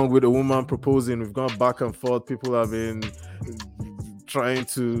is wrong with a woman proposing. We've gone back and forth. People have been trying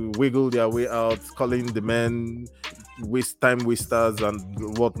to wiggle their way out, calling the men time wasters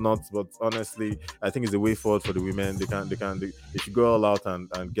and whatnot, but honestly, I think it's a way forward for the women. They should go all out and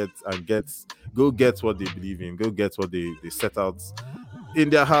get what they believe in, go get what they set out in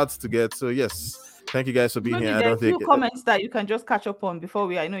their hearts to get. So yes, thank you guys for being here. I don't think comments that you can just catch up on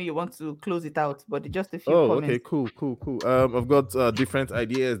before I know you want to close it out, but just a few comments. Okay, cool. I've got different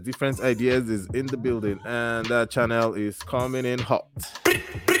ideas. Different ideas is in the building, and that channel is coming in hot.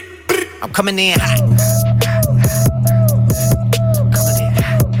 I'm coming in hot.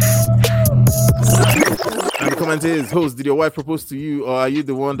 And the comment is, host, did your wife propose to you, or are you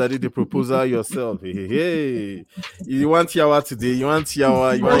the one that did the proposal yourself? Hey. You want yawa today? You want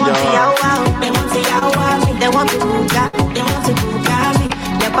yawa? They want yawa. They want to buga. They want to buga me.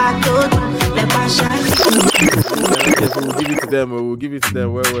 We'll give it to them. We'll give it to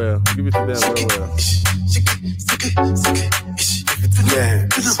them. Well. Give it to them. Well.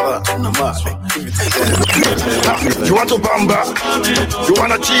 You want to bamba? You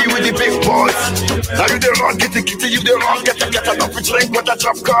wanna chill with the big boys? Now you the wrong, get the you the wrong, get enough to drink with a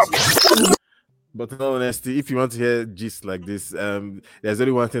drop cup. But in all honesty, if you want to hear gist like this, there's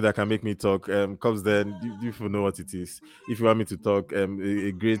only one thing that can make me talk. Comes then, you know what it is. If you want me to talk,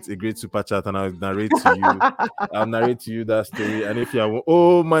 a great super chat, and I'll narrate to you. I'll narrate to you that story. And if you are,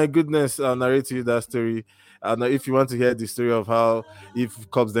 oh my goodness, I'll narrate to you that story. And if you want to hear the story of how if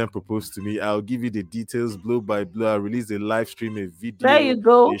Cobbs then proposed to me, I'll give you the details blow by blow. I'll release a live stream, a video. There you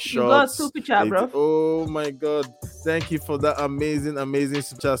go. A shorts, you got super chat, bro. Oh my God. Thank you for that amazing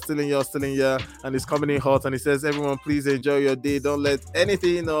super chat. Still in here. And it's coming in hot. And it says, everyone, please enjoy your day. Don't let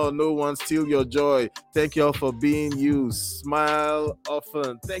anything or no one steal your joy. Thank you all for being you. Smile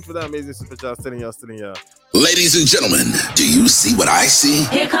often. Thank you for that amazing super chat. Still in here. Ladies and gentlemen, do you see what I see?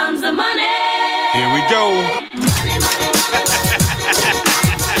 Here comes the money. Here we go.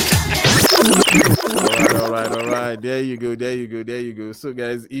 All right. There you go. So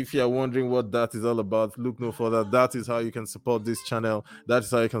guys, if you're wondering what that is all about, look no further. That is how you can support this channel. That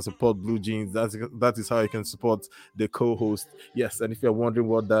is how you can support Blue Jeans. That is how you can support the co-host. Yes, and if you're wondering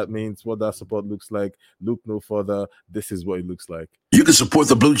what that means, what that support looks like, look no further. This is what it looks like. You can support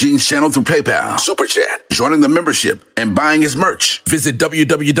the Blue Jeans channel through PayPal, Super Chat, joining the membership, and buying his merch. Visit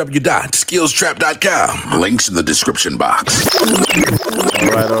www.skillstrap.com. Links in the description box.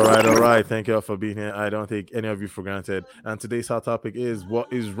 All right. Thank you all for being here. I don't take any of you for granted. And today's hot topic is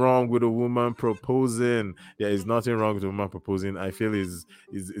what is wrong with a woman proposing. There is nothing wrong with a woman proposing. I feel is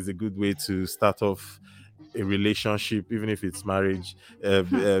a good way to start off a relationship, even if it's marriage,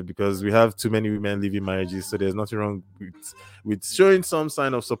 because we have too many women leaving marriages, so there's nothing wrong with showing some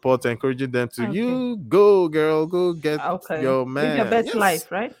sign of support, encouraging them to you go girl, go get your man, live your best life,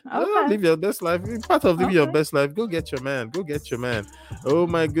 right? Live your best life. Part of living your best life, go get your man. Oh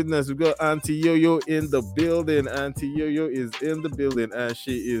my goodness, we got Auntie Yo-Yo in the building. Auntie Yo-Yo is in the building, and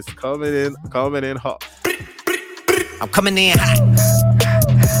she is coming in hot. I'm coming in hot.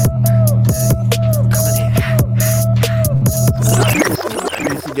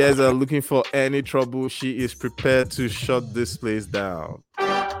 If you guys are looking for any trouble, she is prepared to shut this place down.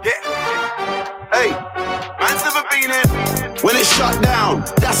 Yeah. Hey, man's never been in. When it's shut down,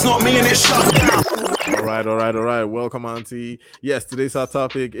 that's not me and it's shut down. All right. Welcome, Auntie. Yes, today's our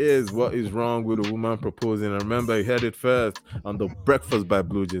topic is what is wrong with a woman proposing. And remember, you heard it first on the Breakfast by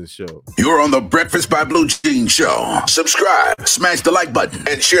Blue Jeans show. You're on the Breakfast by Blue Jeans show. Subscribe, smash the like button,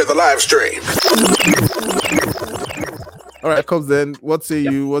 and share the live stream. All right, Cobbs, then what say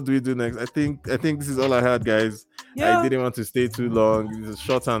you? What do we do next? I think this is all I had, guys. Yeah. I didn't want to stay too long. It's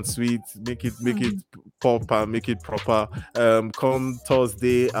short and sweet. Make it pop and make it proper. Come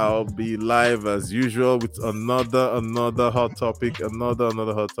Thursday, I'll be live as usual with another hot topic. Another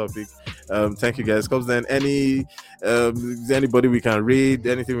hot topic. Thank you, guys. Cobbs, then is there anybody we can read?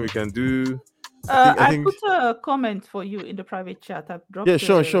 Anything we can do? I think put a comment for you in the private chat. I've dropped. Yeah,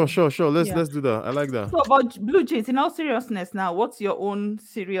 sure. Let's do that. I like that. So about Blue Jeans, in all seriousness, now, what's your own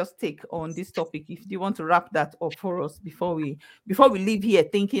serious take on this topic? If you want to wrap that up for us before we leave here,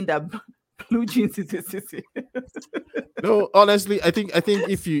 thinking that Blue jeans is a sissy. No, honestly, I think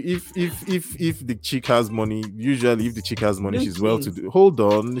if the chick has money, usually if the chick has money, Blue she's well to jeans. do. Hold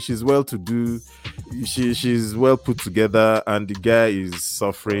on, she's well to do. She's well put together, and the guy is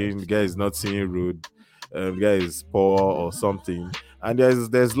suffering. The guy is not seeing road. The guy is poor or something, and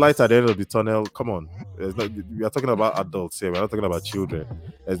there's light at the end of the tunnel. Come on, we are talking about adults here. We're not talking about children.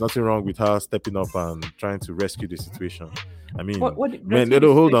 There's nothing wrong with her stepping up and trying to rescue the situation. I mean, What men. rescue No,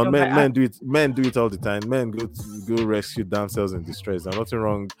 the hold on. situation by Men do it. Men do it all the time. Men go rescue damsels in distress. There's nothing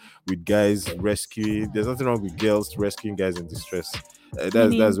wrong with guys rescuing. There's nothing wrong with girls rescuing guys in distress.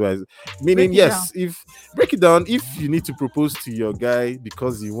 That's why. Meaning, break it yes. If break it down, if you need to propose to your guy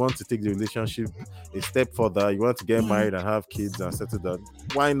because you want to take the relationship a step further, you want to get married and have kids and settle down,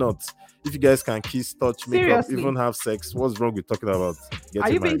 why not? If you guys can kiss, touch, make up, Seriously? even have sex, what's wrong with talking about getting Are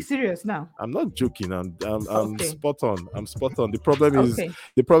you being married? serious now? I'm not joking. I'm Okay. spot on. I'm spot on. The problem Okay.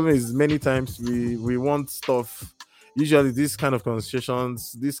 is many times we want stuff. Usually these kind of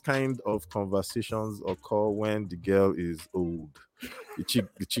conversations occur when the girl is old. The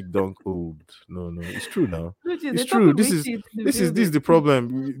chick don't old. No, it's true now. Which is It's the true. topic This which is is this is this is the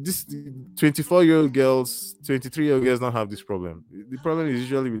problem. This 24-year-old girls, 23-year-old girls don't have this problem. The problem is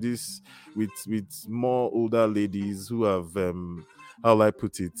usually with this with more older ladies who have how will I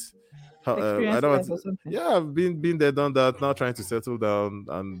put it? I experience don't want life or something. yeah, I've been there, done that, now trying to settle down,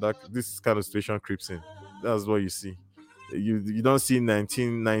 and that this kind of situation creeps in. That's what you see. You don't see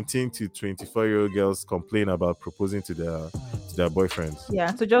 19 to 24-year-old girls complain about proposing to their boyfriends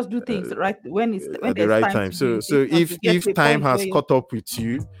Yeah, so just do things right when at the there's right time time. to So do so it, not to if get to a time point has where you- caught up with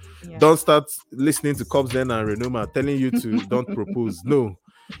you, Yeah. don't start listening to Cops then and Renoma telling you to don't propose. No.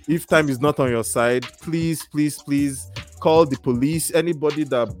 If time is not on your side, please call the police. Anybody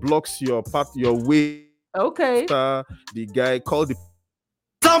that blocks your way Okay. after the guy, call the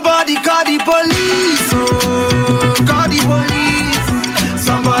Somebody call the police, oh, call the police.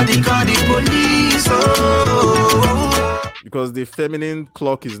 Somebody call the police, oh. because the feminine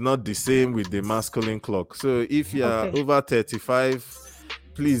clock is not the same with the masculine clock. So if you are Okay. over 35,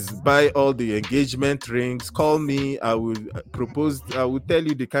 please buy all the engagement rings. Call me. I will propose. I will tell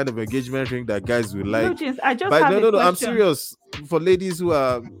you the kind of engagement ring that guys will like. BlueJeans, I just But have a no, I'm question. serious. For ladies who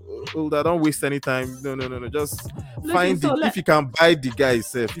are older, don't waste any time. No. Just find so it. If you can buy the guy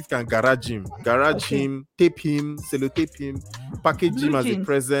itself, if you can garage Okay. him, tape him, sellotape him, package him as a BlueJeans,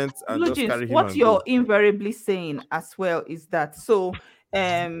 present, and just BlueJeans, carry him what and you're go. invariably saying as well is that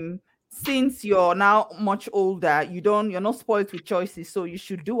since you're now much older, you're not spoiled with choices, so you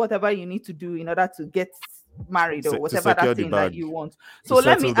should do whatever you need to do in order to get married or To whatever secure that the thing that bag, you want. to So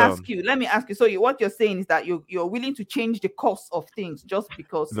let me settle ask down. you. So what you're saying is that you're willing to change the cost of things just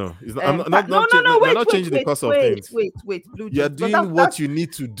because. No, it's not, I'm not, no, not, cha- wait, not changing the cost of things. wait, Blue You're Jeans, because doing what you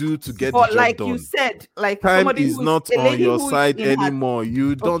need to do to get the but job like done. you said, like Time somebody is who's not a on lady your who is side in her- anymore.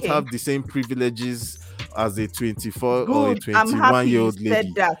 You don't Okay. have the same privileges as a 24 Good. or a I'm happy you 21-year-old said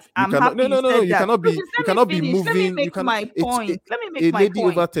lady. that. You I'm cannot, happy no. said You that. cannot be. Please, You let cannot me be finish. Let me moving. You make cannot. my point. Let me make A my lady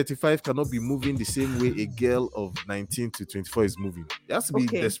point. over 35 cannot be moving the same way a girl of 19 to 24 is moving. It has to be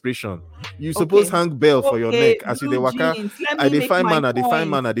Okay. desperation. You suppose Okay. hang bell for your Okay, neck as you Blue dey waka. Jeans, let I me make define my man. I define point.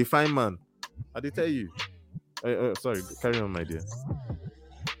 man. I define man. I dey tell you. Sorry, carry on, my dear.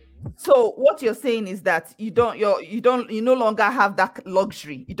 So what you're saying is that you no longer have that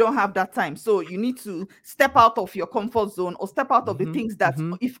luxury. You don't have that time. So you need to step out of your comfort zone or step out of the things that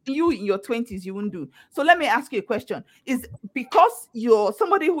if you in your 20s you wouldn't do. So let me ask you a question. Is because you're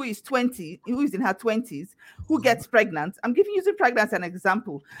somebody who is 20, who is in her 20s, who gets pregnant. I'm using pregnancy as an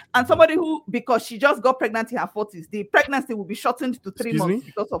example. And somebody who, because she just got pregnant in her 40s, the pregnancy will be shortened to 3 Excuse months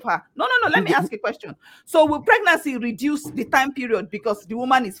me? because of her. No. Let me ask you a question. So will pregnancy reduce the time period because the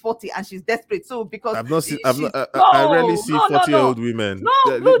woman is 40 and she's desperate? So because I've not seen. I rarely see 40-year-old women.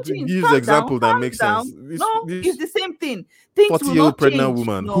 No, BlueJeans, Gives calm example down, that makes calm sense. down. It's the same thing. Things will 40-year-old not pregnant change.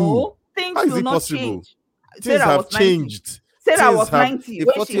 woman. No, Who? things How is will it not possible? change. Things Sarah have was 90. changed. Sarah was 90 A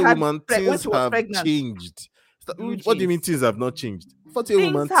when she 40-year-old had woman, when things she was have pregnant. changed. Blue What do you mean jeans. things have not changed? 40-year-old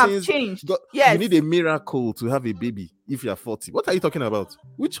Things woman, have changed. Yes. You need a miracle to have a baby if you're 40. What are you talking about?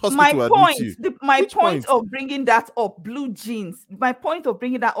 Which My hospital admits point, you? my Which point of bringing that up, Blue Jeans. My point of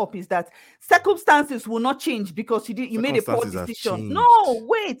bringing that up is that circumstances will not change because you made a poor Circumstances have decision. changed. No,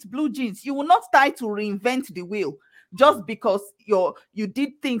 wait, Blue Jeans. You will not try to reinvent the wheel just because you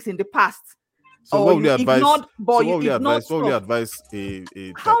did things in the past. So what will you advise? What will you advise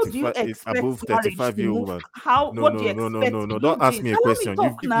a how do you 35 expect above marriage to 35-year-old move? woman? What do you expect? No. Don't ask me a question.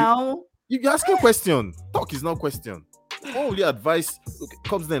 Now. You ask a question. Talk is not question. What will you advise? Okay,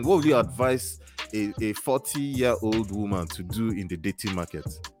 comes then. What will you advise a 40-year-old woman to do in the dating market?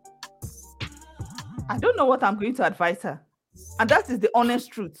 I don't know what I'm going to advise her. And that is the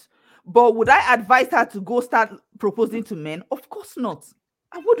honest truth. But would I advise her to go start proposing to men? Of course not.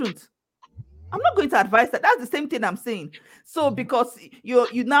 I wouldn't. I'm not going to advise that. That's the same thing I'm saying. So because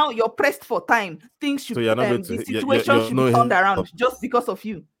you're pressed for time, things should So you're not going the to. situation should be no turned help. around just because of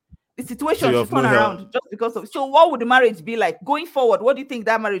you. The So situation you should have turn no around help. just because of. So what would the marriage be like going forward? What do you think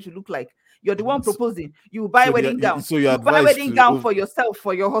that marriage will look like? You're the one proposing. You buy So wedding gown. so you're You buy advised wedding to. gown for yourself,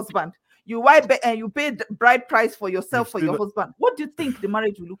 for your husband. You buy and you pay the bride price for yourself, You've for still your not, husband. What do you think the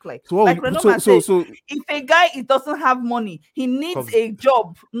marriage will look like? so what? Like Renoma said, So if a guy doesn't have money, he needs comes a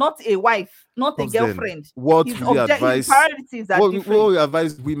job, not a wife, not a comes then. girlfriend. What His will you his advise? priorities are What different. will you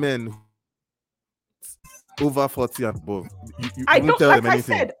advise women over 40 and above? You I won't don't, tell like them I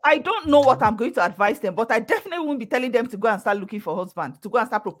anything. said, I don't know what I'm going to advise them, but I definitely won't be telling them to go and start looking for husband, to go and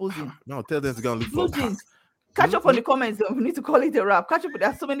start proposing. No, tell them to go and look Blue for. jeans. Catch up on the comments. We need to call it a wrap. Catch up. There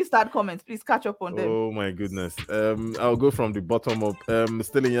are so many sad comments. Please catch up on them. Oh my goodness. I'll go from the bottom up.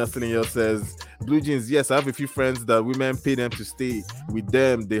 Still in your says Blue Jeans. Yes, I have a few friends that women pay them to stay with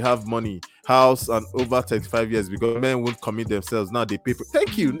them. They have money, house, and over 35 years because men won't commit themselves. Now they pay for.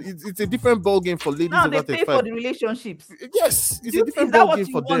 Thank you. It's a different ball game for ladies Now over they pay 35. for the relationships. Yes, it's a Is different that ball what game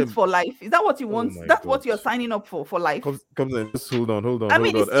you for want them. for life? Is that what you want? my That's God. what you're signing up for life. Comes in. Just hold on. I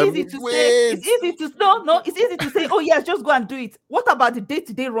mean, it's easy to say. It's easy to no. It's easy to say. Oh yes, just go and do it. What about the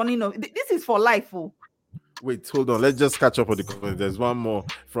day-to-day running of this? Is for life. Oh. Wait, hold on. Let's just catch up on the comments. There's one more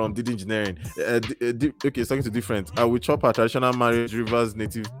from Did Engineering. Okay, something to different. I will chop our traditional marriage, Rivers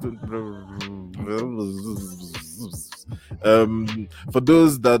native. For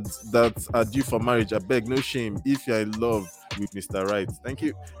those that are due for marriage, I beg no shame if you're in love with Mr. Right. Thank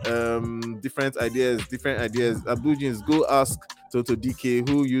you. Different ideas. Blue Jeans, go ask Toto DK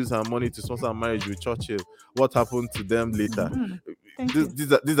who used her money to sponsor a marriage with Churchill. What happened to them later?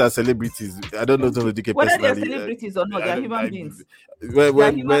 These are celebrities. I don't know Toto DK whether personally. They're celebrities or not, they're human beings.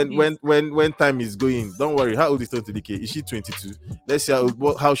 When time is going, don't worry. How old is Toto DK? Is she 22? Let's see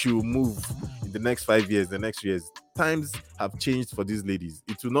how she will move in the next 5 years, the next years. Times have changed for these ladies.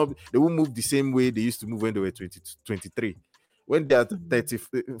 It will not. They won't move the same way they used to move when they were 23. When they are 30,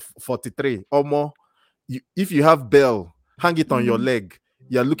 43 or more, if you have bell, hang it on your leg.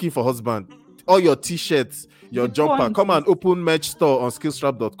 You're looking for husband. All your t-shirts, your jumper. Come and open merch store on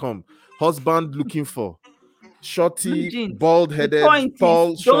skillstrap.com. Husband looking for. Shorty, bald-headed,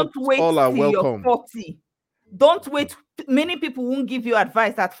 tall, short, all are welcome. 40. Don't wait. Many people won't give you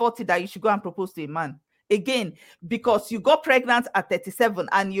advice at 40 that you should go and propose to a man. Again, because you got pregnant at 37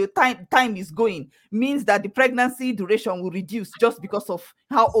 and your time is going, means that the pregnancy duration will reduce just because of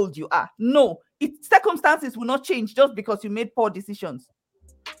how old you are. No, circumstances will not change just because you made poor decisions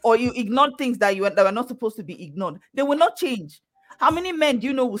or you ignored things that were not supposed to be ignored. They will not change. How many men do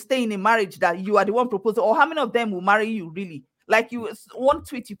you know will stay in a marriage that you are the one proposing, or how many of them will marry you really? Like one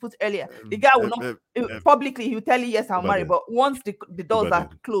tweet you put earlier, the guy will not publicly, he will tell you, yes, I'll marry, but once the doors are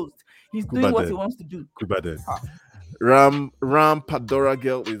closed, he's doing what he wants to do. Ram Padora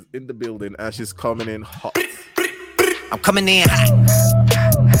girl is in the building and she's coming in hot. I'm coming in hot.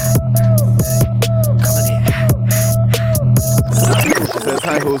 She says,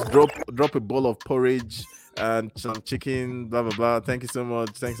 hi host, drop a bowl of porridge and some chicken, blah blah blah. Thank you so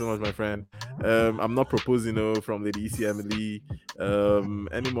much. Thanks so much, my friend. I'm not proposing from Lady EC Emily.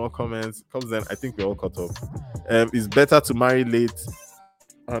 Any more comments? Comes then. I think we're all caught up. It's better to marry late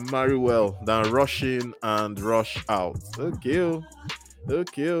and marry well than rushing and rush out. Okay.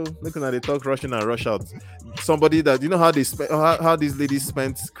 Looking at the talk, rushing and rush out. Somebody that how they how these ladies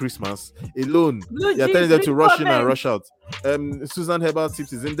spent Christmas alone. You're telling them to rush in and rush out. Susan Herbal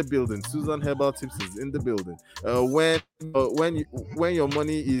Tips is in the building. When your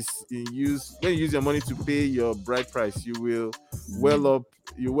money is in use, when you use your money to pay your bride price, you will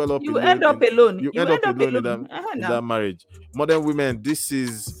end up alone in that marriage. Modern women, this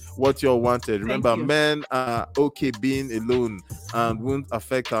is what you wanted. Remember, men are okay being alone and won't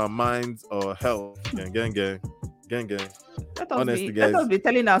affect our minds or health. Gang. Honestly, guys, let us be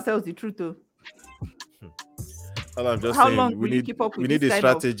telling ourselves the truth too. All I'm just How saying, long will you keep up with we need a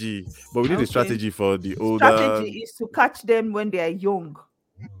strategy, but we need a strategy for the older. Strategy is to catch them when they are young.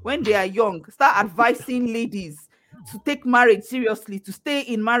 Start advising ladies to take marriage seriously, to stay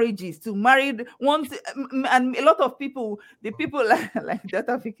in marriages, to marry once. And a lot of people, like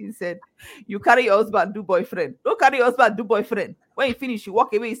Data Vicky said, you carry your husband, do boyfriend. Don't carry your husband, do boyfriend. When you finish, you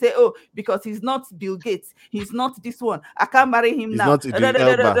walk away. You say, oh, because he's not Bill Gates, he's not this one, I can't marry him now.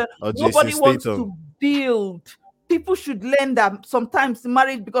 Nobody wants to build People should learn that sometimes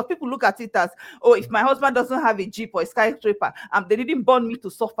marriage, because people look at it as, oh, if my husband doesn't have a Jeep or a skyscraper, they didn't born me to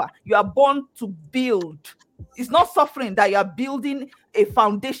suffer. You are born to build. It's not suffering that you are building a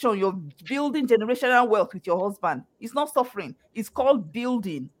foundation. You're building generational wealth with your husband. It's not suffering. It's called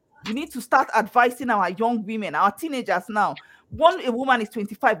building. We need to start advising our young women, our teenagers now. Once a woman is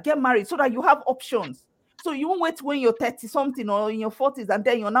 25, get married so that you have options. So you won't wait when you're 30 something or in your 40s and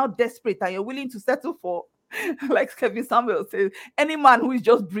then you're now desperate and you're willing to settle for, like Kevin Samuel says, any man who is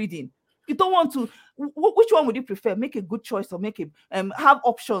just breeding. You don't want to. Which one would you prefer? Make a good choice or make it have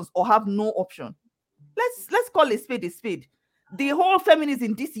options or have no option? Let's call a spade a spade. The whole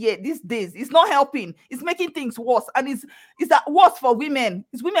feminism these days is not helping. It's making things worse, and is that worse for women?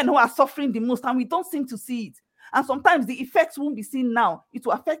 It's women who are suffering the most, and we don't seem to see it. And sometimes the effects won't be seen now. It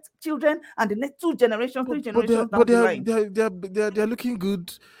will affect children and the next 2 generations, 3 generations down the line. They're looking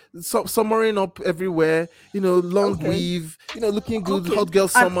good, summering up everywhere. Long weave. Looking good. Okay. Hot girl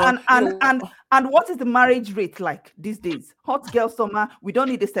summer. And what is the marriage rate like these days? Hot girl summer. We don't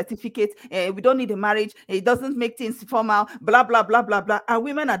need a certificate. We don't need a marriage. It doesn't make things formal. Blah blah blah blah blah. And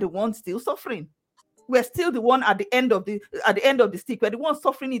women are the ones still suffering. We're still the one at the end of the stick. We're the ones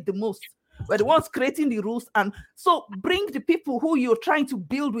suffering it the most. We're the ones creating the rules. And so bring the people who you're trying to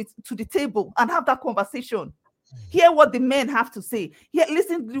build with to the table and have that conversation. Hear what the men have to say.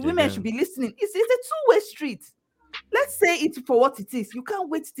 Listen, the women should be listening. It's a two-way street. Let's say it for what it is. You can't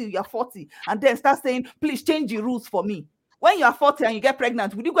wait till you're 40 and then start saying, please change the rules for me. When you're 40 and you get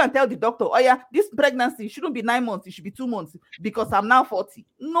pregnant, will you go and tell the doctor, oh yeah, this pregnancy shouldn't be 9 months, it should be 2 months because I'm now 40?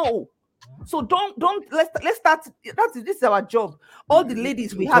 No. So let's start. This is our job. All the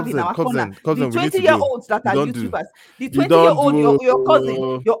ladies we have in our corner, the 20-year-olds that are YouTubers, the 20-year-old, your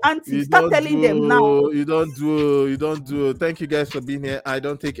cousin, your auntie, start telling them now. You don't do. Thank you guys for being here. I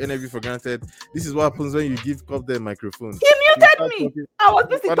don't take any of you for granted. This is what happens when you give Cop a microphone. He muted me. Talking. I was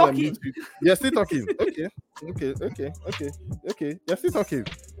busy talking. You're still talking. Okay. You're still talking.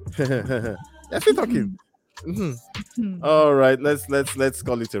 You're still talking. Mm-hmm. All right, let's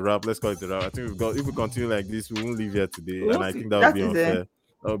call it a wrap. I think if we continue like this, we won't leave here today, and I think that would be unfair.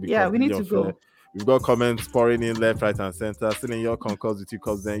 That would be we need to go. We've got comments pouring in left, right, and center. Still in your concurs with you,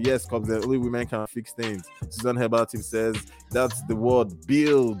 Cubs. Then yes, Cubs. Then only women can fix things. Susan Herbert says that's the word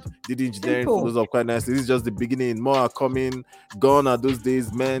build. Did engineering follows up quite nicely. This is just the beginning. More are coming. Gone are those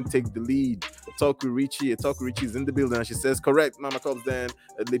days. Men take the lead. Talk with Richie. Is in the building, and she says correct. Mama Cubs. Then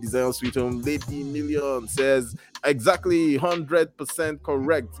Lady Zion Sweet Home. Lady Million says exactly 100%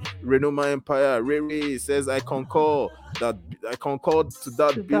 correct. Renoma Empire. Rere says I concur to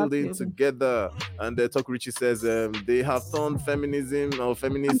that building together. And Talk Richie says they have turned feminism or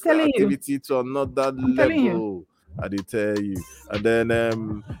feminist activity to another level. I did tell you. And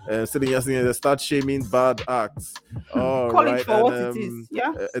then sitting here start shaming bad acts. Call it for what it is.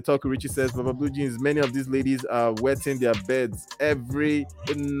 Yeah. Talk Richie says, Baba BlueJeans, many of these ladies are wetting their beds every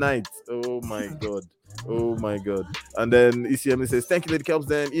night. Oh my god. And then ECM says, thank you, Lady Kelps.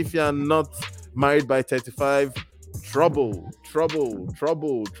 Then if you are not married by 35, trouble.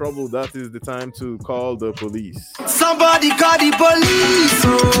 That is the time to call the police. Somebody call the police.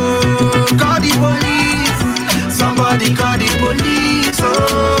 Oh, call the police. Somebody call the police.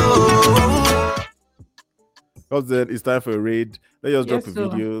 Oh. Because then it's time for a raid. Let's just drop a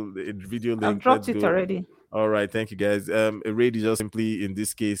video link. I've dropped it already. All right, thank you guys. A raid is just simply, in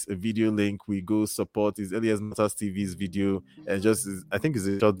this case, a video link. We go support is Elias Matters TV's video. I think it's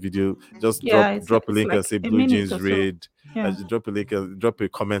a short video. Just drop a link like and say BlueJeans raid. Yeah. Drop a link, drop a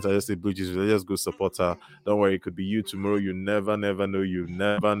comment. I just say BlueJeans raid. Just go support her. Don't worry, it could be you tomorrow. You never know. You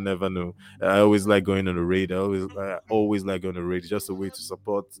never know. I always like going on a raid. I always like going on a raid. It's just a way to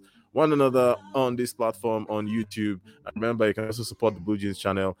support one another on this platform on YouTube. And remember, you can also support the BlueJeans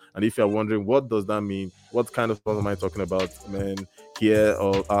channel. And if you're wondering what does that mean, what kind of stuff am I talking about, man, here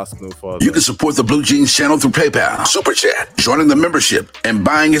or ask no further. You can support the BlueJeans channel through PayPal, Super Chat, joining the membership, and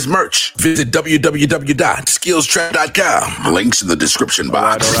buying his merch. Visit www.skillstrap.com. Links in the description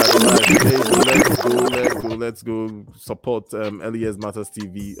box. All right. Let's go support Elias Matters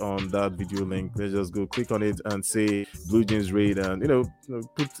TV on that video link. Let's just go click on it and say BlueJeans raid, and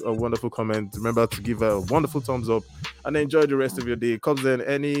put a wonderful comment. Remember to give a wonderful thumbs up and enjoy the rest of your day. Comes then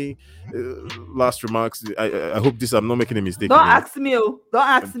any last remarks? I hope I'm not making a mistake. Don't ask me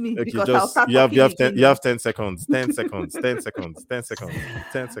okay, because I'll start you have 10 seconds. 10 seconds.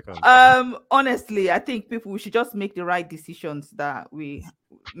 Honestly, I think we should just make the right decisions, that we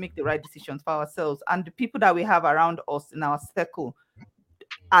make the right decisions for ourselves and the people that we have around us in our circle.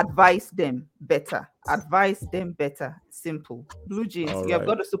 Advise them better. Simple. BlueJeans, you have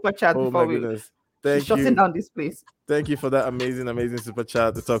got a super chat before we Thank shutting you. down this place. Thank you for that amazing super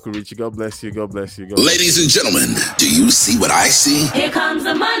chat to talk with Richie. God bless you. God bless you. Ladies and gentlemen, do you see what I see? Here comes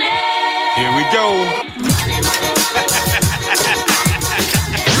the money. Here we go.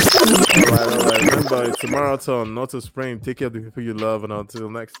 All right. Remember, it's a marathon, not a sprint. Take care of the people you love, and until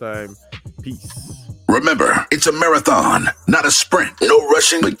next time, peace. Remember, it's a marathon, not a sprint. No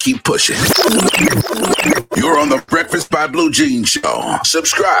rushing, but keep pushing. You're on the Breakfast by Blue Jeans show.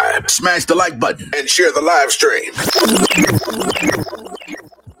 Subscribe, smash the like button, and share the live stream.